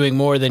doing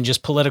more than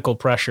just political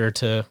pressure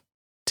to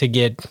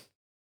get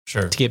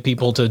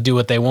people to do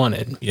what they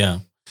wanted. Yeah.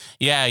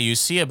 Yeah, you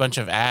see a bunch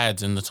of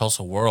ads in the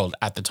Tulsa World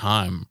at the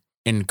time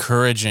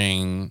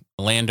encouraging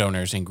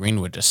landowners in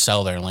Greenwood to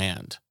sell their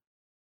land.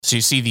 So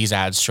you see these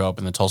ads show up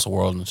in the Tulsa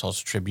World and the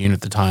Tulsa Tribune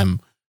at the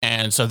time.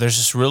 And so there's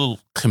this real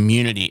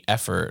community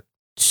effort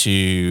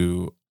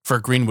for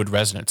Greenwood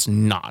residents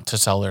not to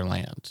sell their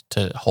land,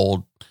 to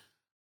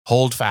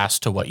hold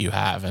fast to what you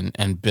have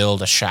and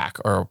build a shack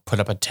or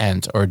put up a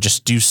tent or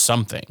just do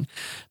something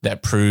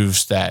that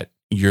proves that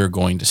you're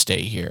going to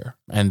stay here.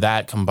 And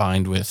that,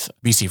 combined with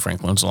B.C.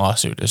 Franklin's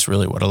lawsuit, is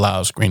really what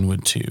allows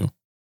Greenwood to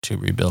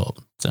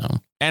rebuild. So,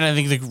 and I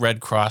think the Red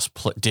Cross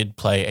did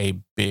play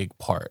a big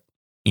part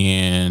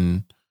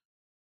in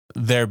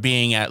there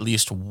being at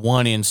least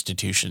one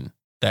institution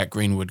that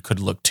Greenwood could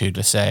look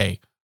to say,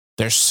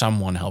 there's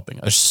someone helping.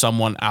 There's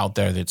someone out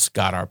there that's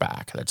got our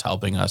back, that's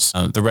helping us.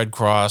 The Red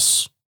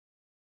Cross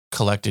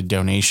collected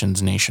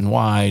donations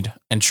nationwide,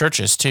 and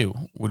churches too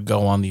would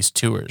go on these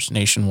tours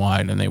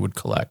nationwide, and they would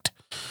collect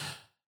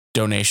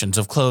donations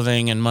of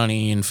clothing and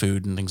money and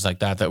food and things like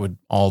that would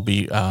all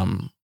be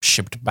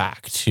shipped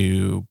back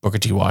to Booker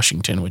T.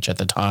 Washington, which at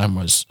the time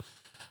was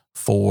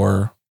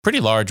 4 pretty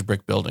large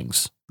brick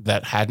buildings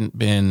that hadn't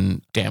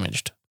been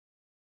damaged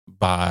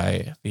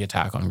by the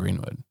attack on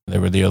Greenwood. They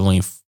were the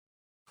only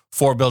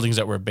 4 buildings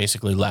that were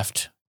basically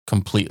left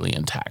completely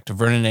intact.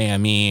 Vernon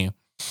AME,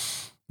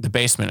 the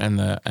basement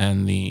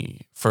and the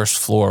first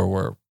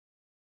floor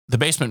the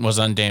basement was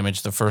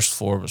undamaged. The first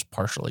floor was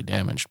partially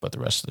damaged, but the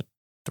rest of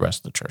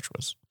the church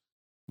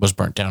was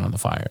burnt down in the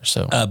fire.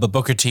 So, but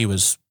Booker T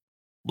was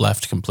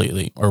left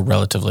completely or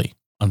relatively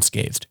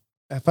unscathed.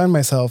 I find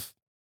myself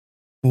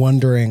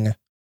wondering,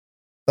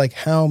 like,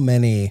 how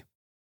many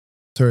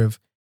sort of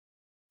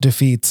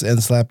defeats and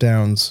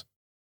slapdowns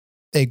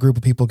a group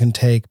of people can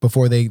take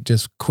before they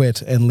just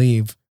quit and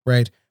leave,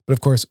 right? But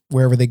of course,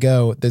 wherever they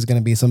go, there's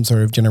going to be some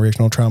sort of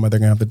generational trauma they're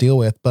going to have to deal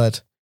with.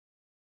 But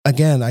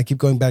again, I keep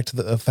going back to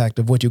the fact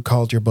of what you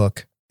called your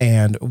book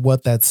and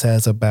what that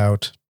says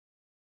about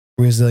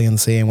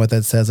resiliency and what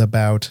that says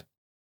about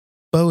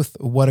both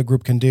what a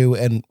group can do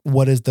and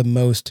what is the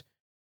most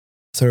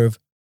sort of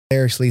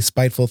hilariously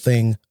spiteful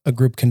thing a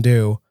group can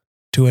do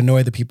to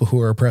annoy the people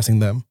who are oppressing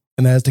them.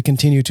 And that is to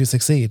continue to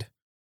succeed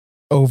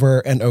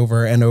over and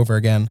over and over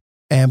again.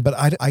 But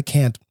I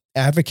can't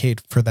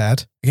advocate for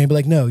that. I can't be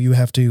like, no, you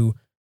have to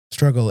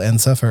struggle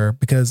and suffer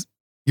because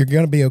you're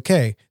going to be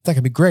okay. It's not going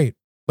to be great,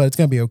 but it's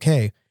going to be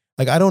okay.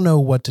 Like, I don't know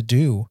what to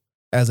do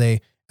as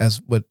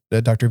what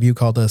Dr. View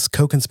called us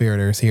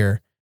co-conspirators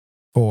here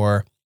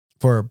for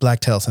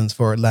Black Telsons,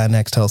 for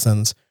Latinx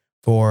Telsons,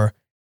 for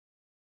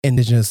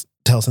Indigenous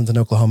Telsons and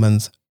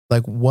Oklahomans.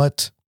 Like,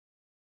 what,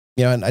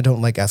 and I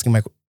don't like asking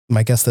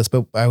my guests this,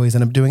 but I always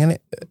end up doing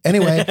it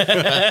anyway,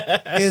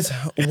 is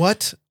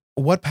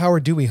what power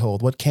do we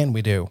hold? What can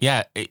we do?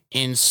 Yeah,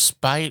 in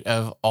spite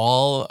of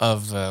all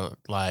of the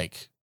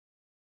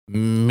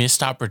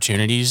missed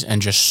opportunities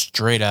and just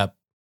straight up,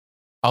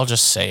 I'll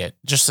just say it,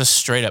 just a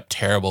straight up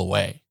terrible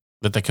way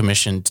that the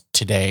commission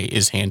today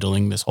is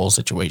handling this whole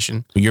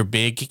situation. Your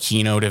big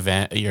keynote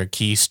event, your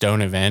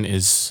keystone event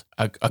is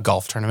a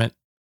golf tournament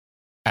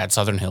at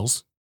Southern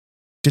Hills.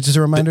 Just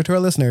a reminder to our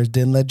listeners,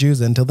 didn't let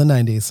Jews in until the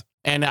 90s.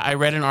 And I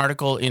read an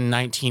article in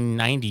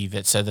 1990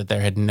 that said that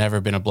there had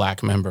never been a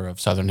black member of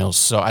Southern Hills.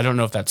 So I don't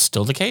know if that's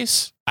still the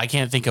case. I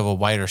can't think of a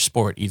whiter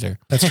sport either.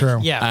 That's true.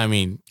 Yeah. I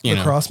mean,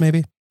 lacrosse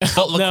maybe?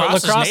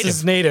 Lacrosse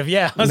is native.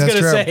 Yeah, I was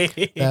going to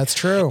say. That's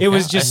true. It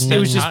was just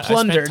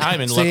plundered. I spent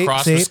time in La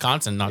Crosse,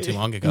 Wisconsin not too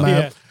long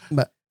ago.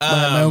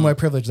 My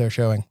privilege they're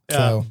showing.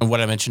 So what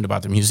I mentioned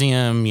about the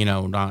museum,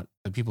 not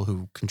the people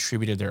who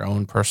contributed their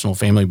own personal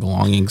family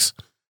belongings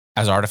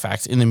as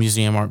artifacts in the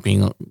museum aren't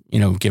being,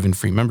 given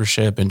free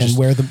membership and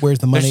where's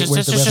the money?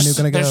 Where's the revenue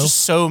going to go? There's just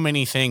so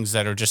many things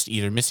that are just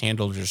either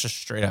mishandled or just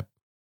straight up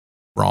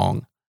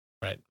wrong.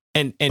 Right.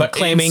 And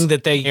claiming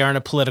that they aren't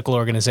a political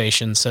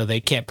organization, so they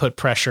can't put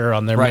pressure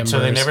on their members.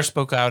 So they never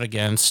spoke out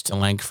against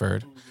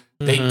Lankford.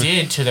 Mm-hmm. They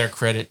did, to their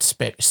credit,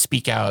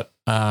 speak out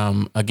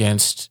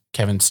against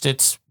Kevin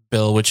Stitt's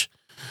bill, which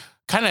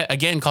kind of,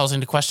 again, calls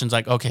into questions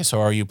like, okay,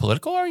 so are you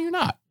political or are you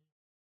not?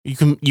 You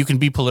can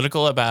be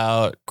political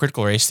about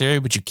critical race theory,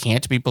 but you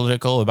can't be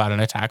political about an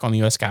attack on the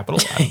U.S. Capitol.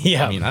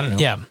 Yeah. I don't know.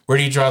 Yeah. Where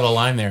do you draw the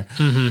line there?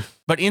 Mm-hmm.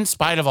 But in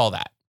spite of all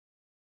that,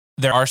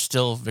 there are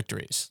still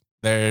victories.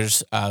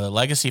 There's the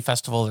Legacy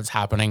Festival that's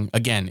happening,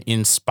 again,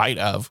 in spite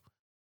of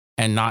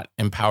and not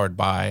empowered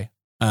by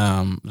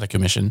the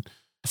commission.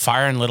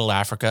 Fire in Little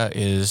Africa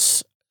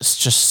is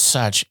just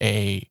such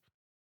a...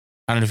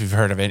 I don't know if you've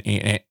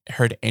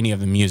heard any of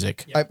the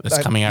music that's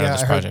coming out of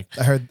this project.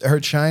 I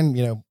heard Shine,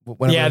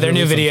 their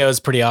new video is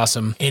pretty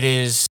awesome. It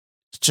is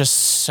just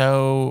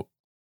so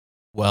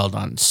well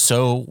done,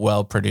 so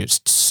well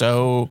produced,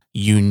 so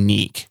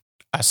unique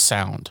a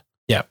sound.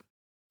 Yep.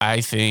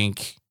 I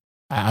think...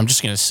 I'm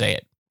just going to say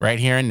it right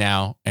here and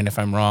now. And if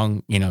I'm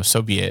wrong,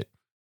 so be it.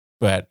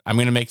 But I'm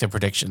going to make the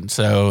prediction.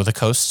 So the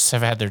Coasts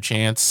have had their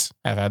chance,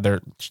 have had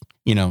their,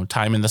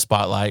 time in the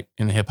spotlight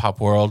in the hip hop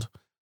world.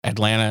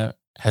 Atlanta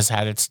has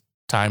had its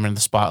time in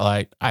the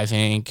spotlight. I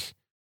think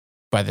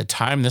by the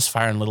time this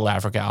Fire in Little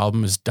Africa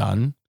album is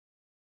done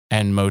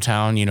and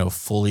Motown,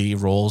 fully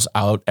rolls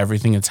out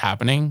everything that's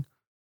happening,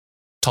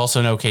 Tulsa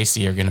and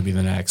OKC are going to be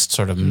the next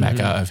sort of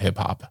mecca of hip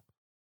hop.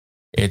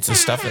 It's the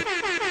stuff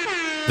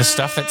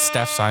that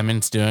Steph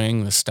Simon's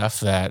doing, the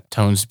stuff that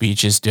Tones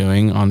Beach is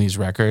doing on these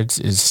records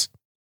is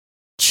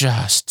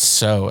just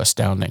so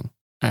astounding.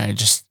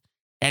 It's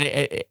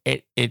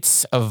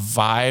a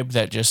vibe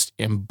that just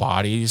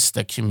embodies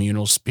the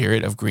communal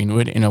spirit of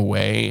Greenwood in a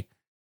way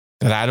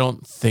that I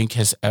don't think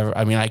has ever,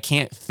 I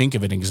can't think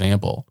of an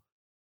example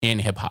in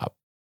hip hop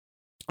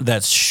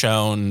that's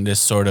shown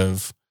this sort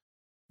of,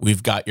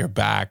 we've got your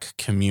back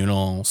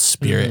communal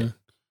spirit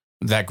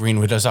that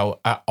Greenwood has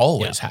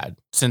always had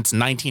since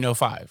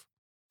 1905,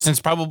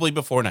 since probably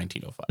before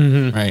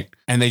 1905, right?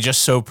 And they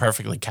just so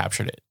perfectly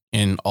captured it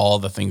in all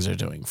the things they're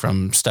doing,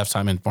 from Steph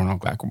Simon's Born on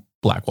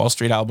Black Wall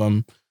Street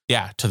album,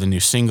 to the new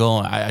single.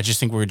 I just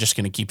think we're just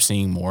going to keep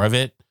seeing more of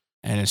it,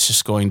 and it's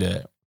just going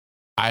to...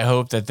 I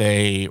hope that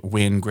they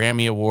win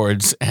Grammy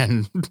Awards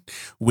and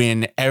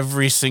win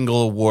every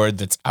single award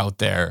that's out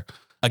there,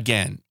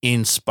 again,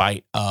 in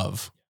spite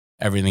of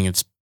everything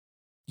it's,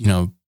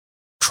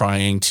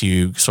 trying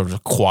to sort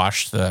of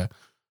quash the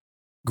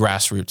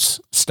grassroots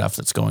stuff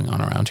that's going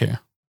on around here.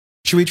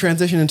 Should we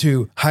transition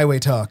into highway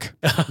talk?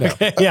 No.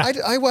 Yeah.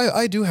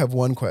 I do have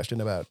one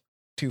question about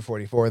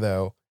 244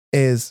 though,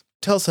 is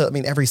Tulsa,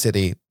 every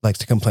city likes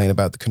to complain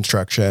about the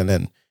construction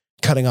and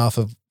cutting off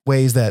of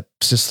ways that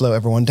just slow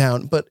everyone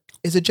down. But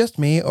is it just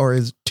me, or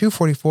is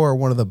 244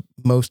 one of the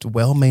most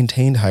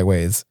well-maintained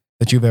highways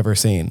that you've ever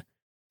seen?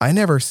 I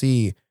never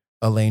see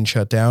a lane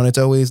shut down. It's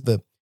always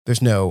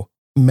there's no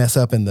mess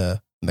up in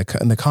the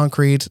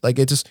concrete. Like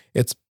it's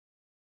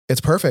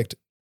perfect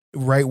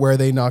right where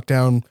they knock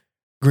down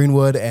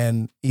Greenwood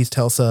and East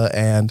Tulsa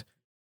and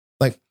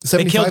Like They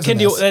 75 killed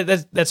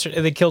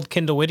Kendall. They killed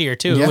Kendall Whittier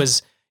too. Yeah.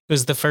 It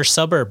was the first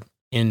suburb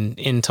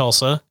in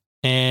Tulsa,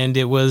 and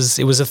it was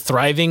a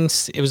thriving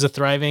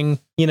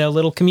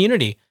little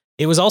community.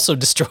 It was also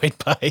destroyed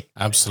by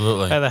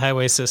Absolutely. the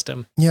highway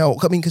system. Yeah, well,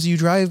 I mean, because you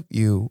drive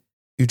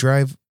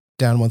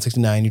down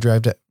 169, you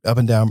drive up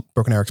and down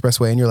Broken Arrow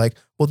Expressway, and you're like,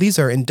 well, these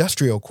are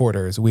industrial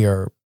quarters we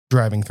are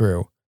driving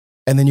through.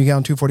 And then you get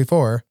on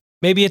 244.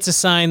 Maybe it's a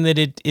sign that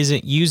it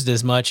isn't used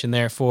as much and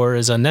therefore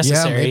is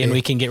unnecessary, and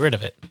we can get rid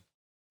of it.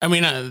 I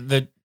mean,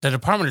 the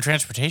Department of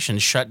Transportation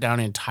shut down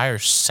entire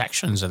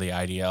sections of the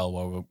IDL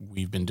while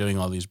we've been doing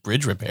all these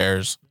bridge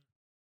repairs.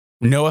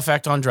 No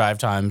effect on drive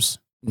times,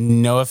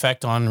 no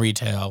effect on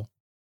retail,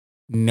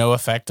 no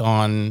effect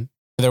on...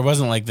 There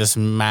wasn't like this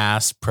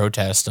mass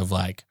protest of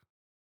like,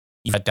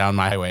 you shut down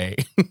my highway.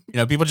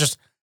 People just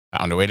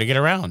found a way to get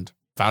around,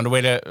 found a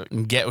way to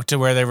get to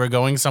where they were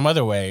going some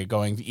other way,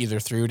 going either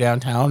through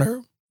downtown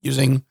or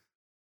using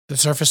the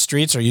surface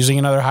streets or using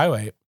another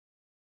highway.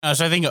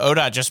 So I think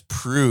ODOT just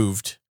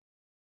proved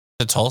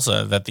to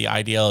Tulsa that the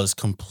IDL is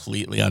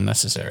completely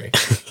unnecessary.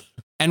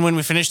 And when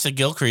we finish the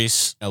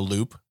Gilcrease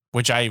loop,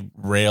 which I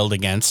railed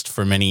against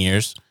for many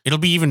years, it'll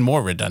be even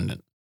more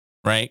redundant,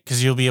 right?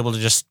 Because you'll be able to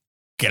just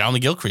get on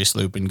the Gilcrease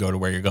loop and go to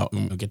where you're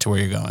going, get to where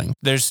you're going.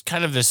 There's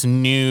kind of this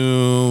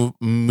new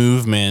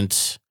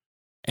movement.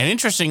 And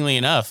interestingly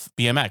enough,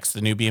 BMX,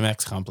 the new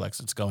BMX complex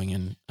that's going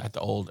in at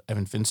the old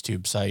Evan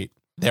Finstube site,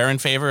 they're in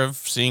favor of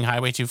seeing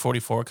Highway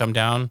 244 come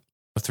down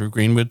through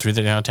Greenwood, through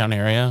the downtown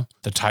area.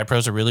 The Thai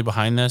pros are really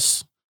behind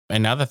this.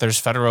 And now that there's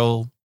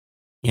federal,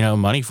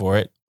 money for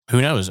it,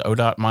 who knows?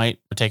 ODOT might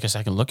take a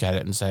second look at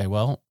it and say,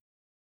 well,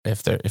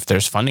 if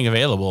there's funding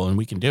available and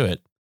we can do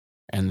it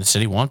and the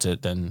city wants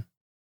it, then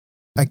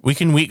we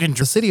can.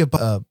 The city of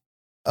a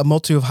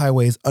multitude of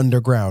highways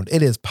underground.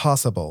 It is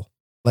possible.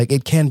 Like,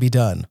 it can be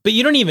done. But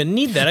you don't even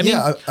need that. I mean,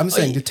 I'm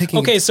saying you're taking...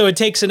 Okay, so it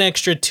takes an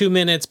extra 2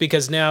 minutes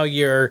because now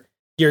you're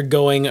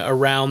going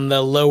around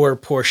the lower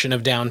portion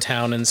of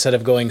downtown instead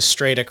of going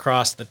straight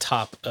across the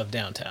top of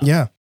downtown.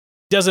 Yeah.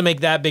 Doesn't make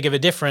that big of a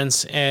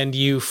difference, and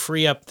you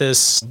free up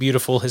this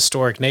beautiful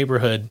historic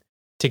neighborhood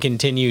to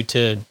continue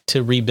to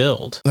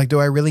rebuild. Like, do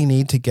I really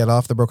need to get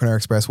off the Broken Arrow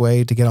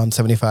Expressway to get on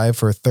 75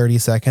 for 30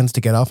 seconds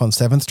to get off on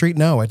 7th Street?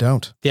 No, I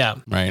don't. Yeah.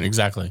 Right,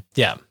 exactly.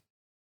 Yeah.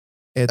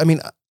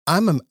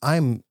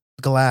 I'm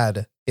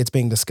glad it's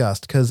being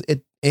discussed because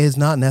it is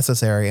not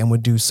necessary and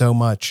would do so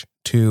much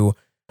to...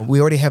 We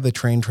already have the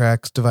train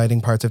tracks dividing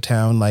parts of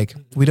town. Like,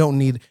 we don't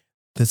need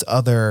this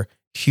other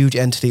huge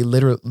entity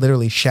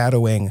literally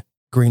shadowing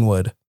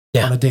Greenwood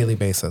on a daily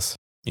basis.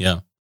 Yeah.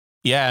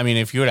 Yeah, I mean,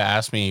 if you would have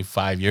asked me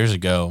 5 years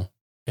ago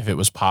if it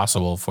was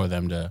possible for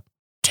them to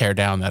tear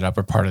down that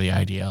upper part of the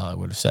IDL, I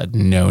would have said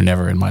no,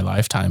 never in my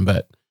lifetime.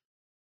 But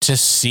to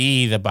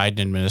see the Biden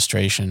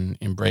administration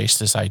embrace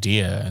this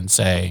idea and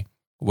say,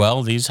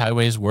 well, these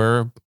highways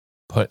were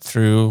put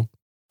through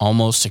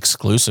almost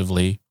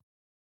exclusively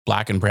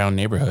Black and brown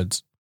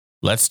neighborhoods.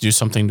 Let's do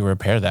something to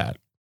repair that.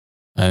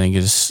 I think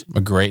is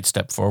a great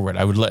step forward.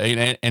 I would,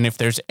 and if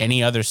there's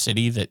any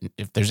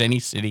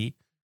city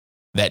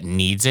that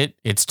needs it,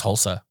 it's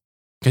Tulsa,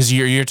 because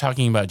you're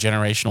talking about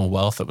generational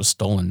wealth that was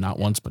stolen not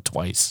once but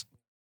twice.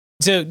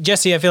 So,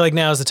 Jesse, I feel like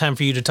now is the time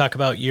for you to talk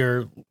about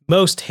your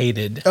most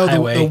hated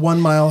highway. The 1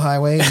 mile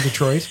highway in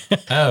Detroit.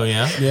 Oh,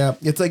 yeah? Yeah.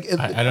 It's like...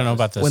 I don't know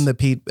about this. When the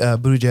Pete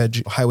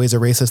Buttigieg highways are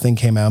racist thing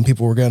came out, and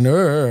people were going,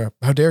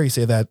 how dare you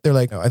say that? They're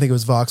like, I think it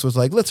was Vox was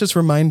like, let's just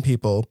remind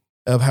people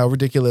of how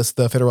ridiculous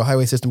the federal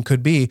highway system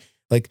could be.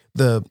 Like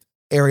the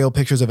aerial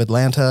pictures of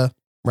Atlanta,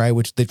 right,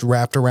 which they've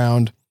wrapped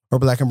around where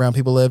Black and brown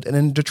people lived. And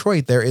in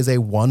Detroit, there is a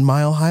 1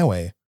 mile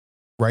highway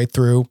right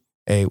through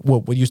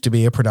what used to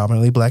be a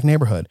predominantly Black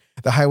neighborhood.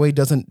 The highway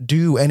doesn't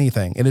do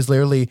anything. It is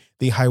literally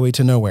the highway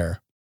to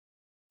nowhere.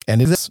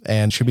 And it is,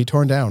 and should be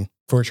torn down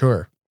for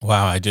sure.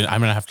 Wow, I'm going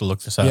to have to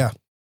look this up. Yeah.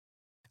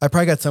 I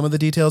probably got some of the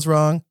details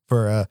wrong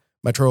for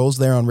my trolls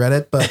there on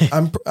Reddit, but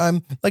I'm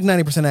like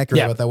 90%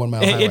 accurate about that 1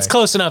 mile highway. It's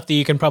close enough that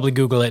you can probably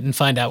Google it and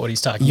find out what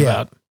he's talking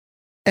about.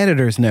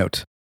 Editor's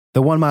note.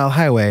 The 1 mile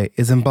highway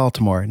is in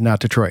Baltimore, not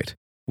Detroit.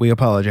 We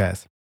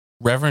apologize.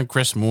 Reverend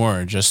Chris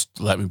Moore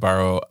just let me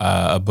borrow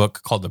a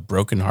book called The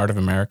Broken Heart of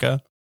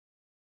America.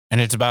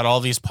 And it's about all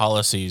these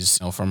policies,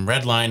 from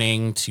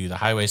redlining to the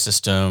highway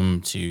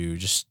system to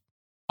just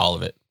all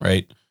of it,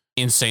 right?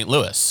 In St.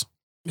 Louis.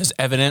 Because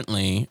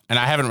evidently, and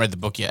I haven't read the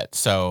book yet,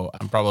 so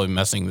I'm probably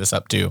messing this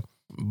up too.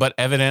 But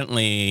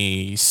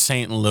evidently,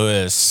 St.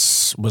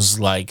 Louis was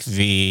like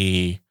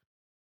the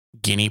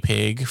guinea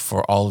pig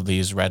for all of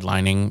these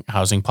redlining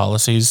housing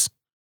policies.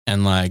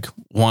 And like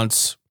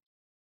once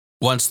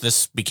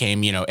this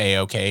became,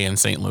 A-okay in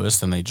St. Louis,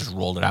 then they just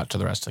rolled it out to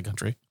the rest of the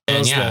country.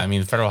 And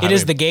the federal highway. It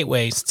is the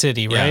gateway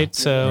city, right? Yeah,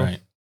 so, right.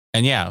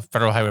 And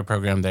federal highway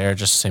program there,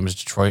 just the same as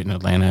Detroit and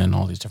Atlanta and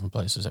all these different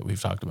places that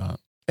we've talked about.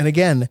 And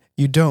again,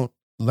 you don't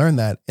learn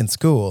that in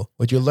school.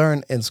 What you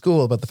learn in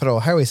school about the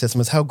federal highway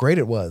system is how great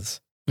it was.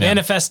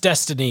 Manifest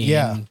destiny.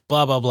 Yeah. And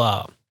blah, blah,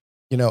 blah.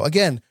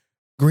 Again,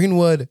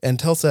 Greenwood and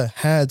Tulsa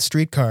had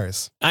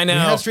streetcars. I know. We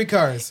had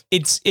streetcars.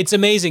 It's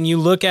amazing. You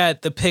look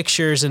at the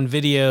pictures and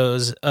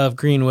videos of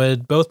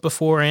Greenwood, both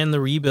before and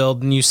the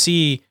rebuild, and you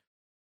see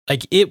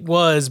like it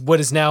was what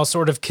is now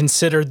sort of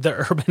considered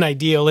the urban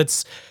ideal.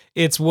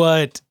 It's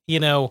what, you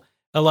know,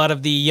 a lot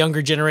of the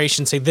younger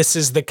generation say, this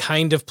is the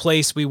kind of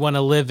place we want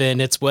to live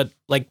in. It's what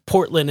like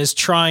Portland is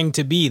trying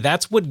to be.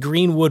 That's what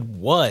Greenwood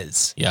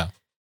was. Yeah.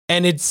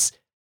 And it's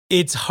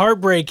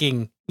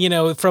heartbreaking, you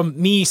know,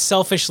 from me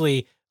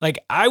selfishly. Like,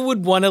 I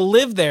would want to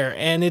live there,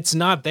 and it's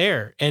not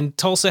there. And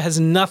Tulsa has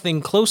nothing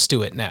close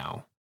to it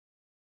now.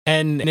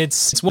 And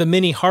it's one of the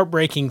many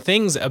heartbreaking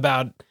things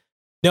about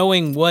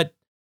knowing what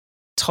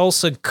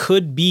Tulsa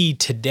could be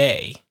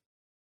today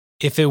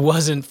if it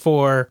wasn't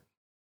for,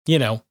 you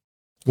know,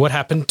 what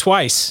happened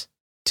twice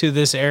to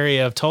this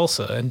area of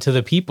Tulsa and to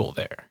the people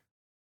there.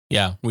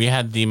 Yeah, we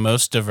had the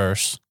most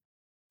diverse,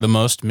 the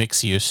most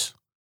mixed use,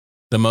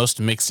 the most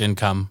mixed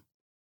income,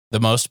 the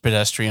most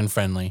pedestrian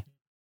friendly,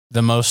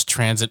 the most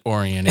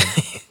transit-oriented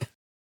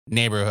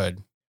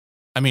neighborhood.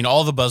 I mean,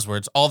 all the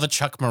buzzwords, all the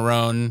Chuck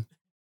Maroon,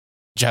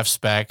 Jeff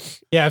Speck.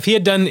 Yeah,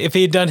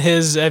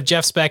 if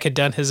Jeff Speck had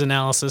done his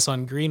analysis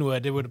on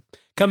Greenwood, it would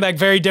come back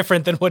very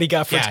different than what he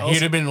got for Tulsa.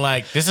 He'd have been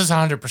like, this is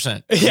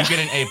 100%. You get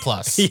an A+.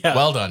 Yeah.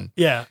 Well done.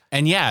 Yeah.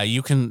 And yeah,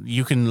 you can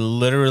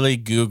literally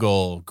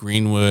Google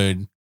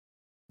Greenwood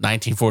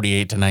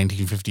 1948 to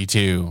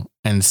 1952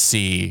 and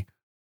see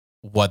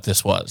what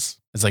this was.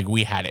 It's like,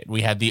 we had it.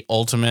 We had the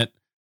ultimate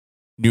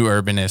new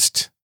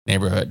urbanist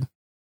neighborhood.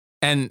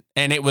 And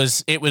it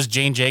was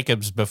Jane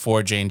Jacobs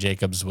before Jane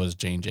Jacobs was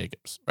Jane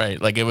Jacobs,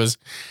 right? Like, it was,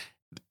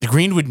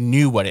 Greenwood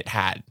knew what it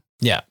had.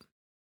 Yeah.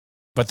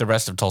 But the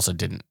rest of Tulsa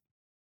didn't.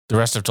 The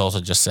rest of Tulsa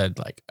just said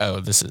like,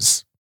 oh, this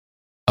is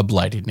a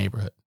blighted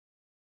neighborhood.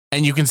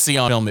 And you can see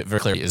on film it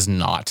very clearly is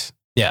not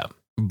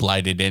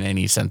blighted in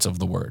any sense of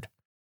the word.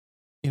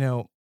 You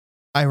know,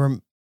 I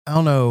don't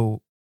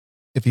know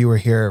if you were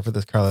here for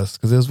this, Carlos,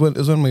 because it was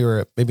when we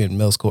were maybe in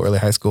middle school, early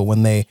high school,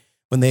 when they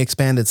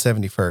expanded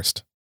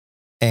 71st,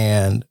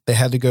 and they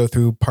had to go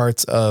through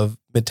parts of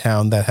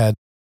Midtown that had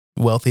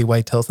wealthy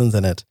white Tulsans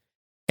in it,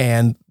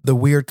 and the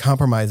weird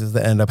compromises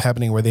that ended up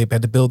happening where they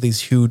had to build these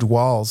huge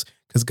walls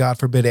because God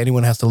forbid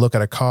anyone has to look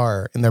at a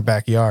car in their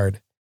backyard.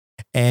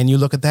 And you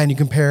look at that and you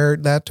compare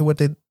that to what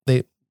they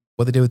did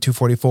with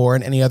 244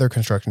 and any other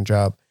construction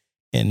job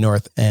in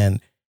North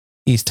and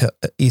East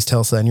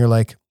Tulsa, and you're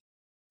like,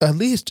 at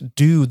least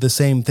do the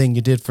same thing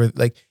you did for,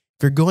 like,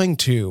 if you're going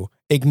to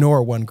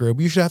ignore one group,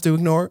 you should have to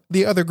ignore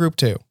the other group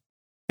too.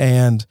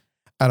 And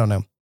I don't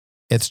know.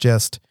 It's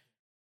just,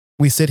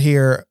 we sit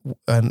here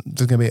and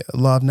there's going to be a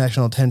lot of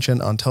national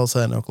attention on Tulsa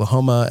and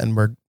Oklahoma,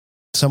 and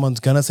someone's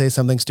going to say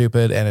something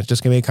stupid, and it's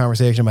just going to be a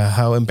conversation about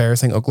how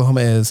embarrassing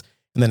Oklahoma is.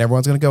 And then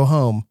everyone's going to go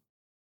home,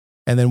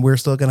 and then we're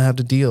still going to have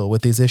to deal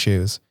with these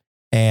issues.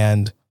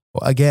 And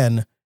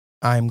again,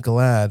 I'm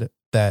glad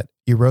that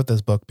you wrote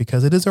this book,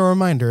 because it is a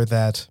reminder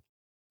that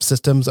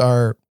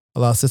a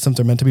lot of systems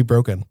are meant to be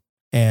broken,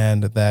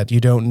 and that you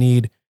don't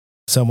need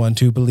someone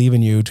to believe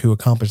in you to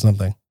accomplish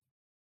something.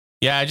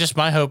 Yeah,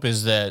 my hope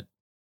is that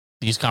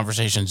these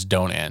conversations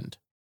don't end,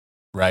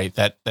 right?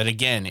 That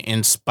again,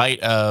 in spite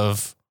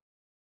of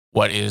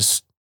what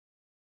is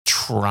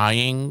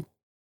trying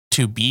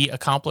to be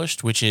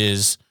accomplished, which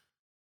is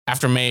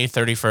after May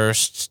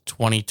 31st,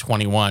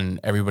 2021,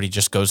 everybody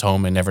just goes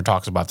home and never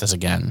talks about this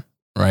again,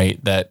 right?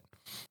 That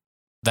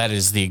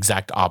is the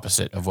exact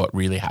opposite of what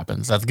really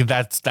happens.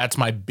 That's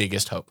my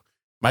biggest hope.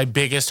 My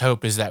biggest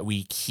hope is that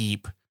we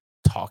keep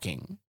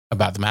talking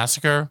about the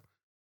massacre,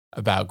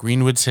 about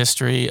Greenwood's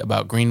history,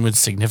 about Greenwood's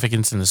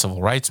significance in the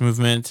civil rights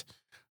movement,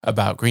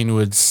 about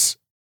Greenwood's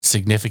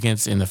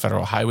significance in the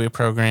federal highway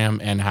program,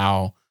 and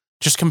how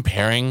just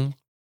comparing,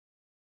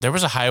 there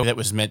was a highway that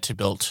was meant to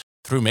build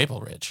through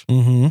Maple Ridge.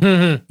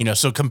 Mm-hmm. You know,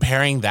 so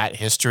comparing that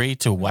history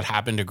to what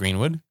happened to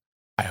Greenwood,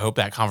 I hope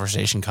that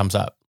conversation comes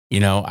up. You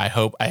know,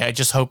 I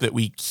just hope that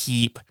we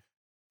keep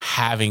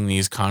having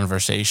these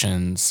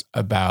conversations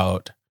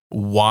about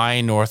why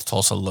North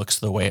Tulsa looks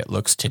the way it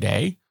looks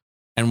today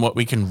and what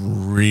we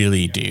can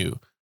really do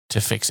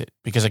to fix it.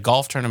 Because a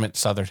golf tournament at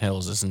Southern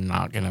Hills is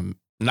not gonna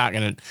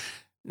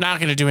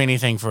do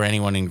anything for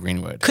anyone in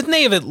Greenwood. Couldn't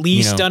they have at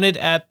least done it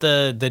at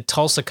the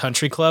Tulsa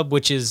Country Club,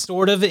 which is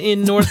sort of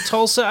in North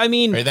Tulsa? I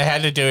mean, right, they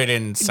had to do it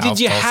in South Did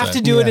you Tulsa. have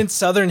to do it in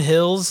Southern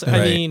Hills? Right.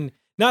 I mean,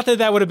 not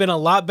that would have been a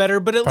lot better,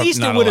 but at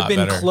least it would have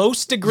been better.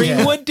 close to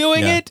Greenwood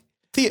doing it.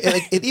 See,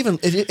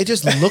 it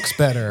just looks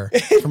better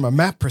from a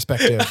map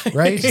perspective,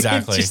 right?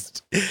 Exactly.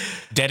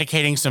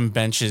 Dedicating some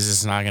benches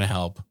is not going to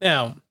help.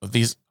 No.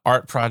 These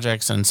art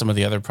projects and some of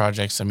the other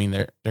projects, I mean,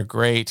 they're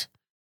great,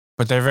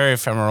 but they're very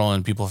ephemeral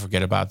and people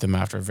forget about them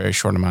after a very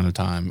short amount of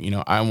time. You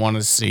know, I want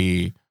to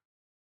see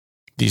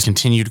these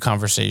continued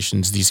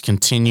conversations, these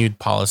continued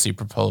policy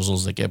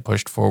proposals that get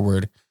pushed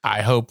forward.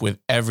 I hope with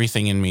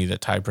everything in me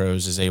that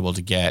TyPros is able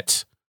to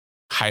get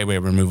highway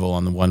removal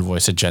on the One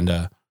Voice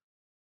agenda.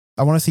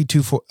 I want to see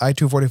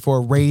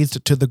I-244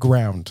 raised to the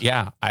ground.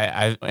 Yeah,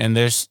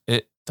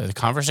 the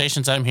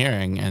conversations I'm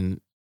hearing, and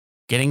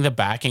getting the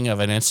backing of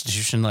an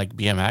institution like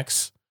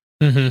BMX,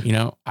 Mm-hmm. you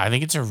know, I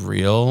think it's a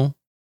real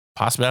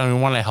possibility. I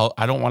don't want to help.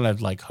 I don't want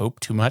to like hope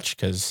too much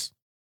because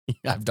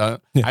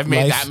I've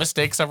made that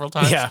mistake several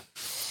times. Yeah.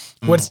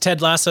 What's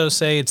Ted Lasso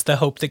say? It's the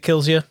hope that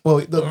kills you. Well,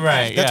 Right, That's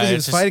yeah, what he it's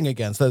was just- fighting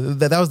against.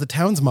 That was the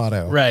town's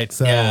motto. Right.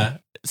 So Yeah.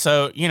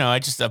 So, you know, I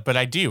just, but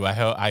I do.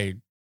 I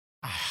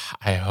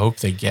hope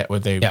they get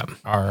what they Yeah.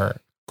 are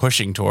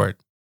pushing toward.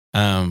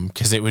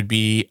 Because it would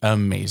be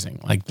amazing.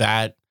 Like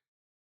that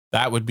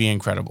would be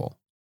incredible.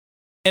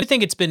 And I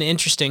think it's been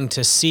interesting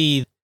to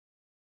see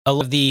a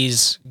lot of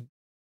these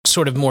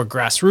sort of more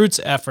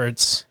grassroots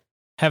efforts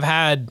have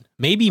had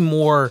maybe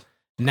more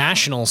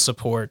national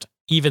support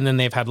even than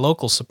they've had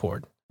local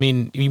support. I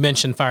mean, you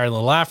mentioned Fire in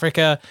Little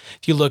Africa.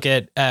 If you look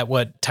at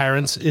what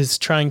Tyrants is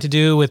trying to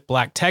do with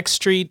Black Tech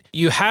Street,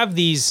 you have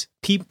these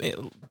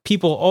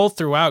people all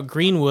throughout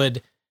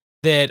Greenwood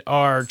that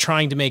are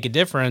trying to make a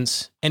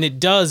difference. And it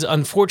does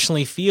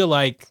unfortunately feel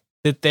like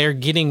that they're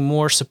getting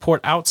more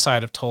support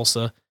outside of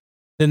Tulsa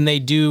than they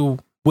do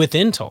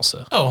within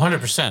Tulsa. Oh,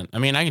 100%. I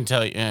mean, I can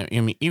tell you, I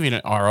mean, even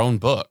in our own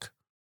book,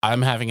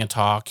 I'm having a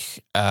talk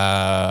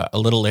a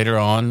little later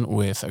on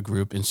with a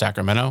group in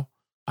Sacramento.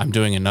 I'm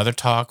doing another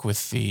talk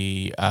with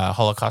the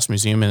Holocaust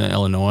Museum in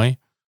Illinois.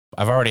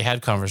 I've already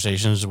had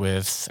conversations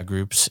with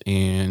groups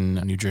in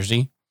New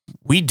Jersey.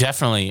 We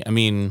definitely, I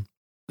mean,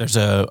 there's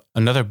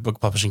another book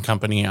publishing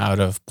company out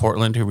of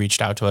Portland who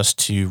reached out to us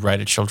to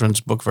write a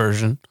children's book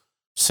version.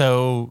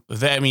 So,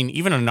 I mean,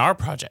 even on our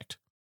project,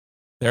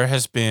 there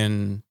has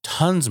been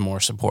tons more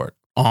support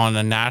on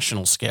a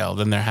national scale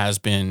than there has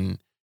been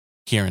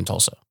here in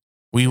Tulsa.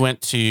 We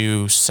went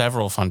to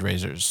several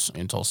fundraisers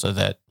in Tulsa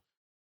that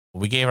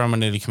we gave our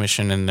money to the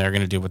commission and they're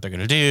going to do what they're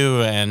going to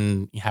do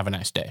and have a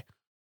nice day.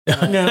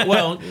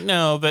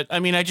 No, but I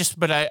mean, I just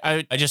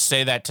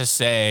say that to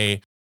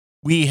say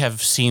we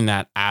have seen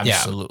that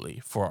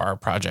absolutely for our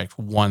project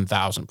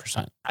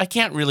 1,000%. I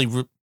can't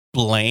really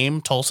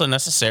blame Tulsa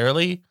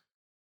necessarily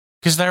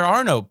because there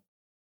are no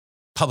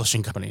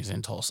publishing companies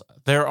in Tulsa.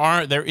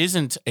 There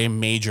isn't a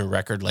major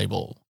record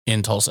label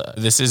in Tulsa.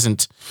 This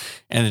isn't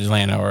an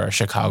Atlanta or a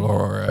Chicago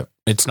or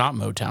it's not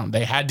Motown.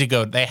 They had to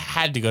go to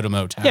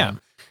Motown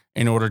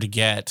in order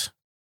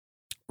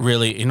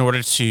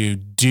to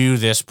do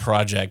this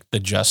project the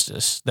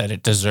justice that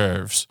it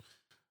deserves.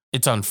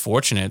 It's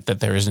unfortunate that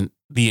there isn't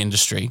the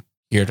industry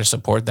here to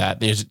support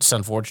that. It's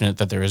unfortunate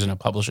that there isn't a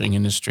publishing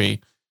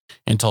industry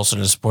in Tulsa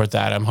to support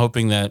that. I'm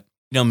hoping that,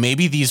 you know,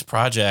 maybe these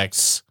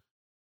projects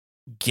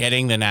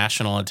getting the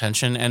national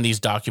attention and these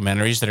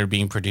documentaries that are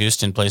being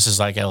produced in places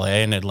like LA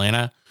and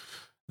Atlanta,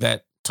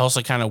 that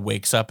Tulsa kind of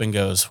wakes up and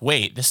goes,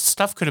 wait, this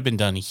stuff could have been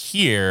done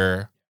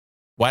here.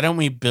 Why don't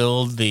we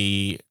build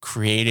the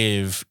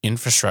creative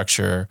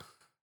infrastructure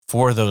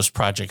for those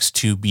projects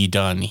to be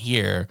done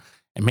here?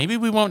 And maybe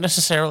we won't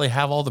necessarily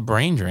have all the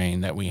brain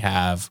drain that we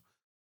have.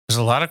 There's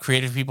a lot of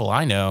creative people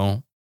I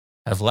know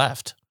have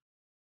left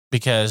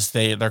because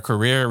their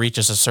career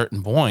reaches a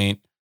certain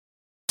point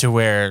to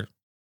where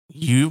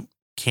you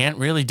can't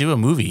really do a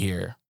movie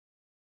here.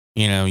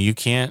 You know, you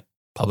can't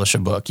publish a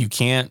book. You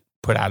can't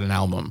put out an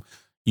album.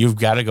 You've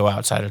got to go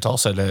outside of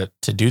Tulsa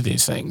to do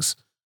these things.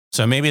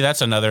 So maybe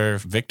that's another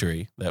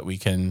victory that we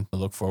can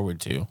look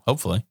forward to,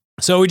 hopefully.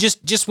 So we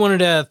just wanted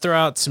to throw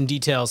out some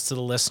details to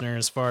the listener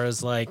as far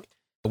as like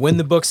when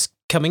the book's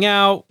coming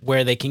out,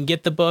 where they can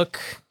get the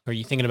book. Are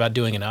you thinking about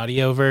doing an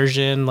audio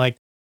version? Like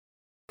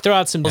throw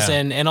out some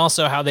and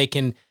also how they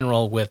can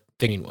enroll with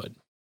Greenwood.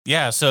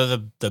 Yeah, so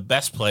the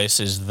best place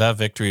is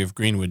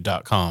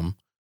thevictoryofgreenwood.com.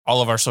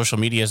 All of our social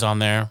media is on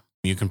there.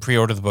 You can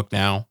pre-order the book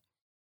now.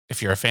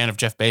 If you're a fan of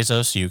Jeff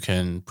Bezos, you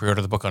can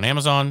pre-order the book on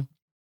Amazon.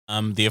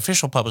 The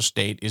official published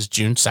date is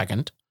June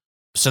 2nd.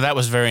 So that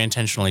was very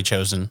intentionally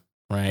chosen,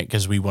 right?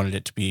 Because we wanted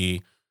it to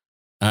be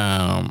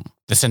the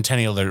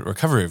centennial of the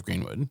recovery of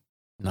Greenwood,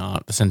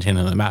 not the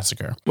centennial of the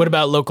massacre. What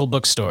about local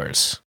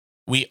bookstores?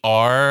 We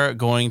are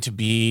going to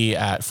be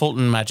at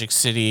Fulton, Magic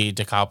City,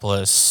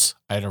 Decapolis,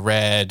 Ida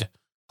Red,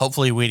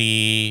 hopefully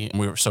Whitty.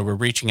 We're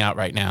reaching out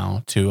right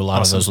now to a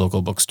lot of those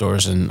local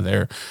bookstores, and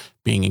they're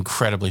being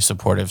incredibly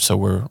supportive. So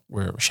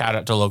we're shout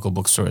out to local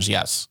bookstores.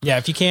 Yes. Yeah,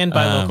 if you can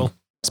buy local,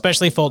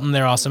 especially Fulton,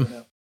 they're awesome.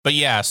 But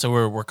yeah, so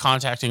we're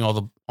contacting all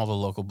the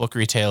local book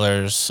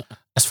retailers.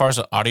 As far as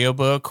the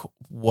audiobook,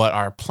 what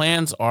our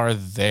plans are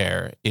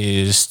there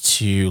is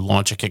to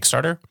launch a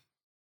Kickstarter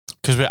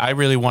because I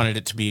really wanted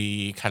it to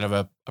be kind of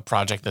a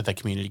project that the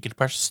community could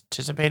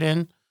participate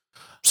in.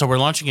 So we're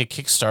launching a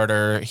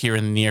Kickstarter here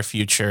in the near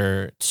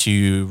future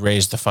to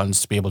raise the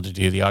funds to be able to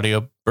do the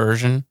audio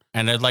version.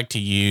 And I'd like to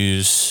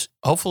use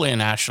hopefully a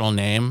national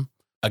name.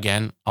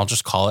 Again, I'll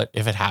just call it.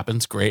 If it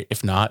happens, great.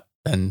 If not,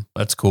 then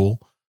that's cool.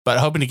 But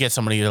hoping to get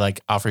somebody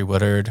like Alfre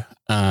Woodard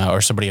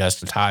or somebody who has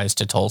ties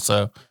to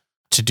Tulsa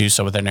to do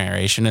so with their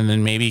narration. And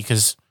then maybe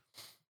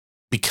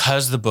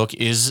because the book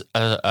is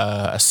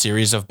a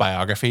series of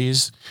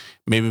biographies,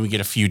 maybe we get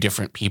a few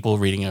different people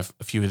reading a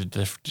few of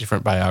the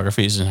different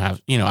biographies and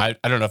have, you know, I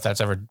don't know if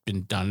that's ever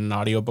been done in an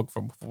audiobook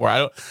before.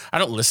 I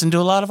don't listen to a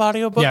lot of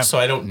audiobooks, so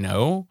I don't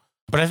know.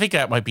 But I think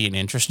that might be an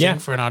interesting Yeah.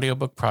 for an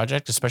audiobook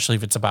project, especially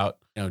if it's about,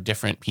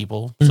 different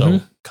people. Mhm. So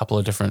a couple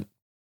of different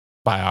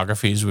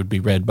biographies would be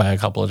read by a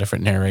couple of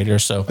different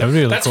narrators. So That would be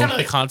really that's cool. kind of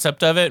the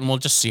concept of it. And we'll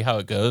just see how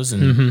it goes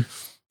and Mhm.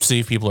 see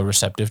if people are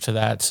receptive to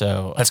that.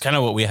 So that's kind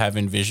of what we have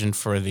envisioned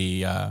for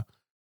the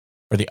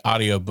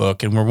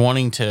audiobook. And we're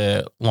wanting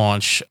to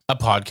launch a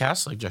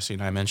podcast like Jesse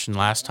and I mentioned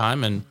last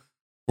time. And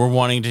we're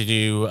wanting to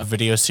do a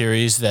video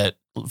series that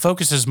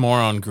focuses more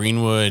on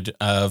Greenwood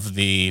of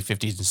the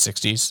 50s and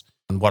 60s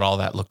and what all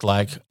that looked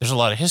like. There's a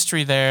lot of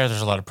history there.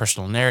 There's a lot of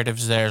personal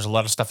narratives there. There's a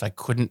lot of stuff I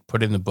couldn't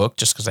put in the book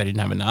just because I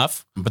didn't have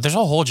enough. But there's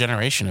a whole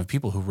generation of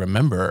people who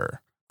remember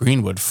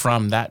Greenwood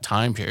from that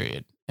time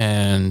period.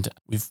 And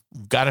we've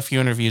got a few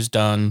interviews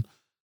done.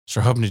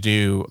 So we're hoping to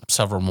do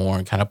several more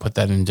and kind of put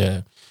that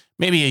into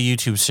maybe a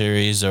YouTube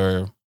series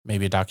or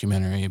maybe a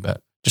documentary.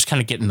 But just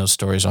kind of getting those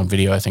stories on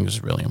video, I think,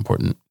 is really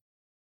important.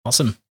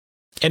 Awesome.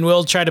 And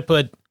we'll try to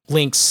put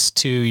links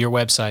to your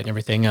website and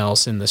everything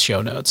else in the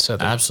show notes so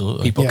that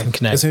Absolutely. people Yeah. can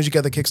connect. As soon as you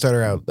get the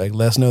Kickstarter out, like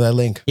let us know that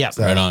link. Yeah.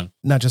 So, Right on.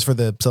 not just for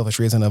the selfish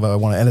reason of I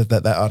want to edit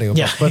that audio,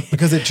 Yeah. but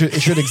because it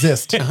should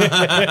exist.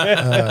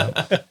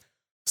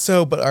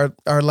 But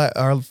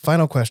our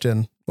final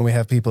question when we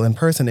have people in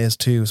person is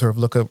to sort of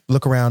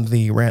look around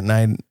the Rant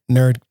 9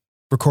 Nerd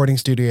recording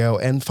studio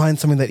and find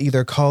something that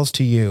either calls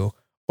to you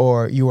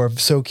or you are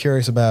so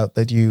curious about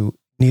that you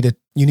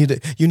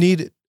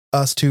need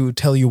us to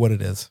tell you what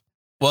it is.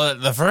 Well,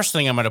 the first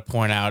thing I'm going to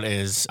point out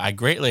is I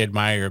greatly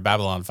admire your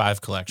Babylon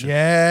 5 collection.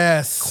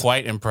 Yes.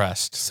 Quite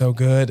impressed. So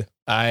good.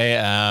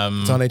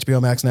 It's on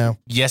HBO Max now.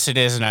 Yes, it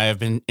is, and I have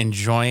been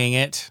enjoying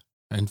it.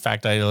 In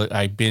fact,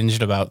 I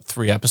binged about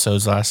 3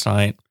 episodes last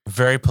night.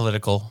 Very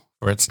political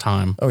for its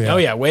time. Oh yeah. Oh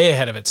yeah, way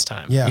ahead of its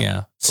time. Yeah.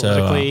 Yeah.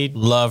 So Politically-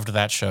 loved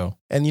that show.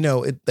 And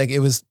it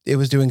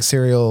was doing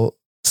serial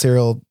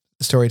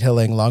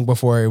storytelling long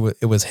before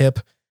it was hip.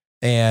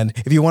 And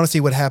if you want to see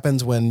what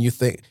happens when you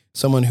think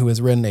someone who has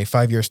written a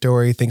 5-year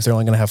story thinks they're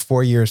only going to have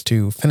 4 years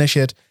to finish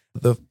it,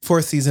 the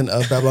 4th season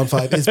of Babylon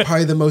 5 is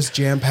probably the most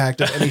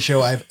jam-packed of any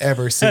show I've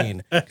ever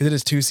seen because it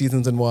is 2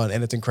 seasons in one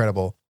and it's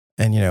incredible.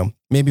 And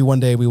maybe one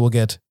day we will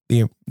get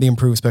the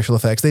improved special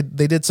effects. They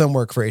did some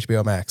work for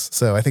HBO Max,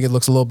 so I think it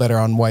looks a little better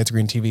on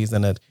widescreen TVs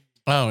than it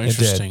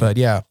Interesting. did. But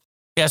yeah,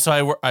 Yeah,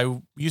 so I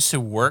used to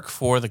work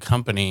for the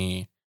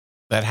company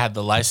that had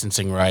the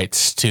licensing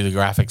rights to the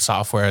graphic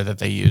software that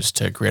they used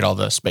to create all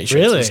the spaceships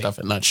Really? and stuff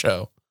in that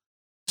show.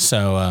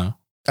 So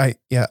I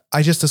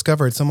just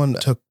discovered someone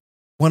took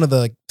one of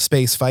the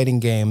space fighting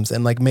games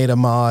and made a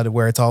mod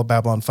where it's all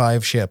Babylon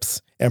 5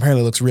 ships, and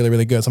apparently it looks really,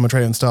 really good. So I'm gonna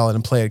try to install it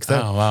and play it.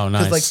 oh wow,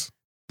 nice.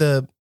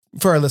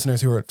 For our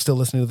listeners who are still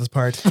listening to this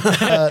part, You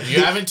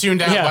haven't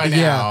tuned out yeah, by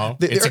now.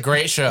 the- It's a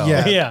great show.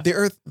 Yeah. the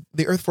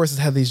Earth forces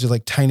have these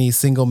just tiny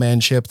single man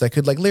ships that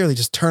could literally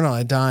just turn on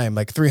a dime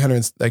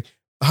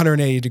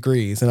 180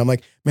 degrees, and I'm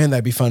like, man,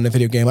 that'd be fun in a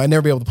video game. I'd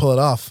never be able to pull it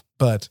off,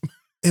 but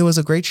it was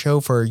a great show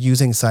for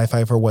using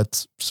sci-fi for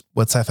what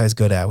sci-fi is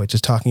good at, which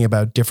is talking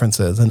about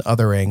differences and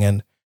othering,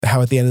 and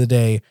how at the end of the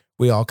day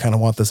we all kind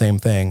of want the same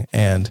thing,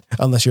 and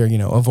unless you're a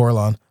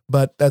Vorlon,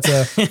 but that's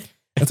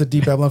a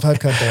deep Babylon 5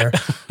 cut there.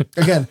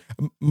 Again,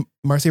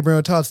 Marcia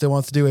Bruno Todd still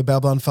wants to do a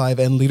Babylon 5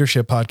 and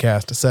leadership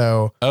podcast,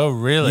 so Oh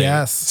really?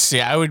 Yes.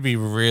 See, I would be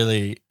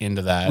really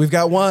into that. we've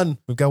got one,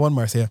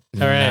 Marcia.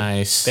 All right.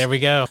 Nice. There we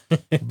go.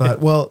 But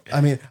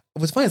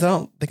what's funny is I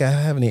don't think I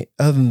have any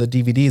other than the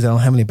DVDs. I don't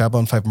have any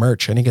Babylon 5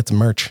 merch. I need to get some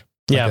merch,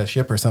 Yeah. a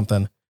ship or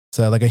something.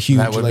 So a huge.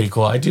 That would be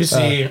cool. I do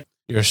see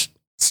your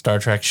Star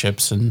Trek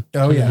ships and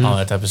Oh yeah, all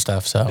that type of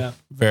stuff. So Yeah.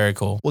 very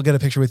cool. we'll get a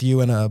picture with you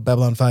in a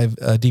Babylon 5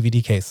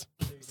 DVD case.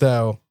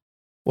 So,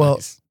 well,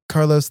 Nice.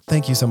 Carlos,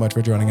 thank you so much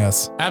for joining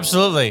us.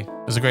 Absolutely. It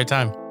was a great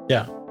time.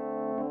 Yeah.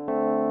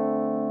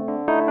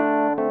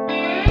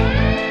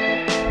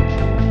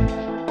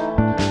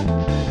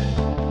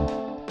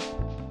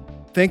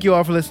 Thank you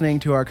all for listening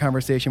to our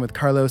conversation with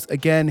Carlos.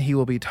 Again, he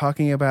will be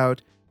talking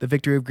about The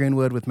Victory of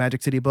Greenwood with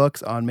Magic City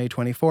Books on May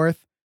 24th,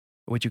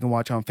 which you can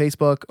watch on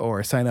Facebook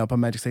or sign up on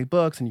Magic City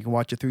Books, and you can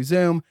watch it through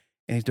Zoom.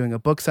 And he's doing a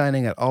book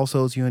signing at All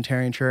Souls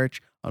Unitarian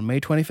Church on May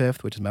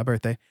 25th, which is my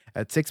birthday,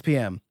 at 6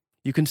 p.m.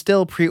 You can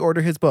still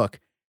pre-order his book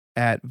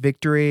at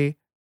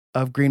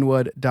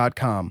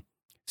victoryofgreenwood.com.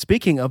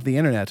 Speaking of the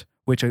internet,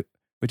 which a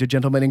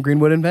gentleman in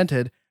Greenwood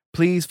invented,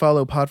 please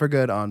follow Pod for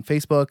Good on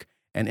Facebook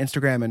and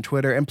Instagram and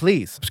Twitter, and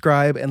please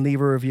subscribe and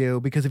leave a review,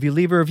 because if you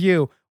leave a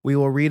review, we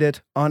will read it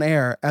on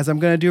air, as I'm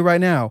going to do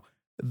right now.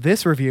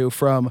 This review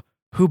from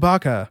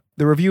Hubaka.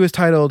 The review is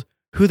titled,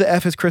 Who the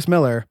F is Chris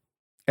Miller?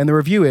 And the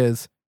review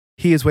is,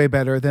 he is way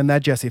better than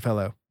that Jesse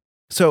fellow.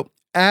 So,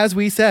 as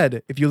we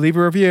said, if you leave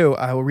a review,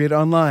 I will read it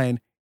online,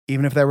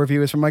 even if that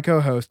review is from my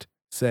co-host,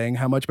 saying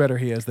how much better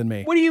he is than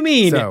me. What do you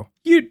mean? So,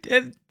 It could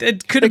have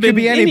it been could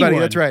be anybody,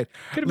 anyone. that's right.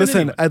 Could have been Listen,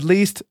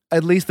 anyone.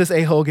 at least this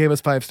a-hole gave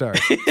us 5 stars.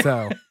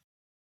 So,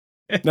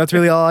 that's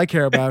really all I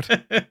care about.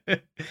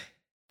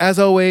 As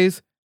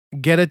always,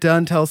 get it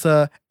done,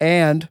 Telsa.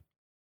 And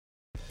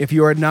if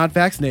you are not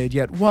vaccinated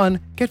yet, 1,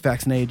 get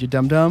vaccinated, you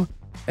dum-dum.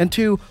 And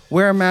 2,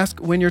 wear a mask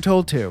when you're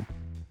told to.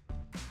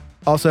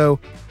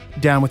 Also,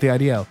 down with the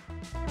IDL.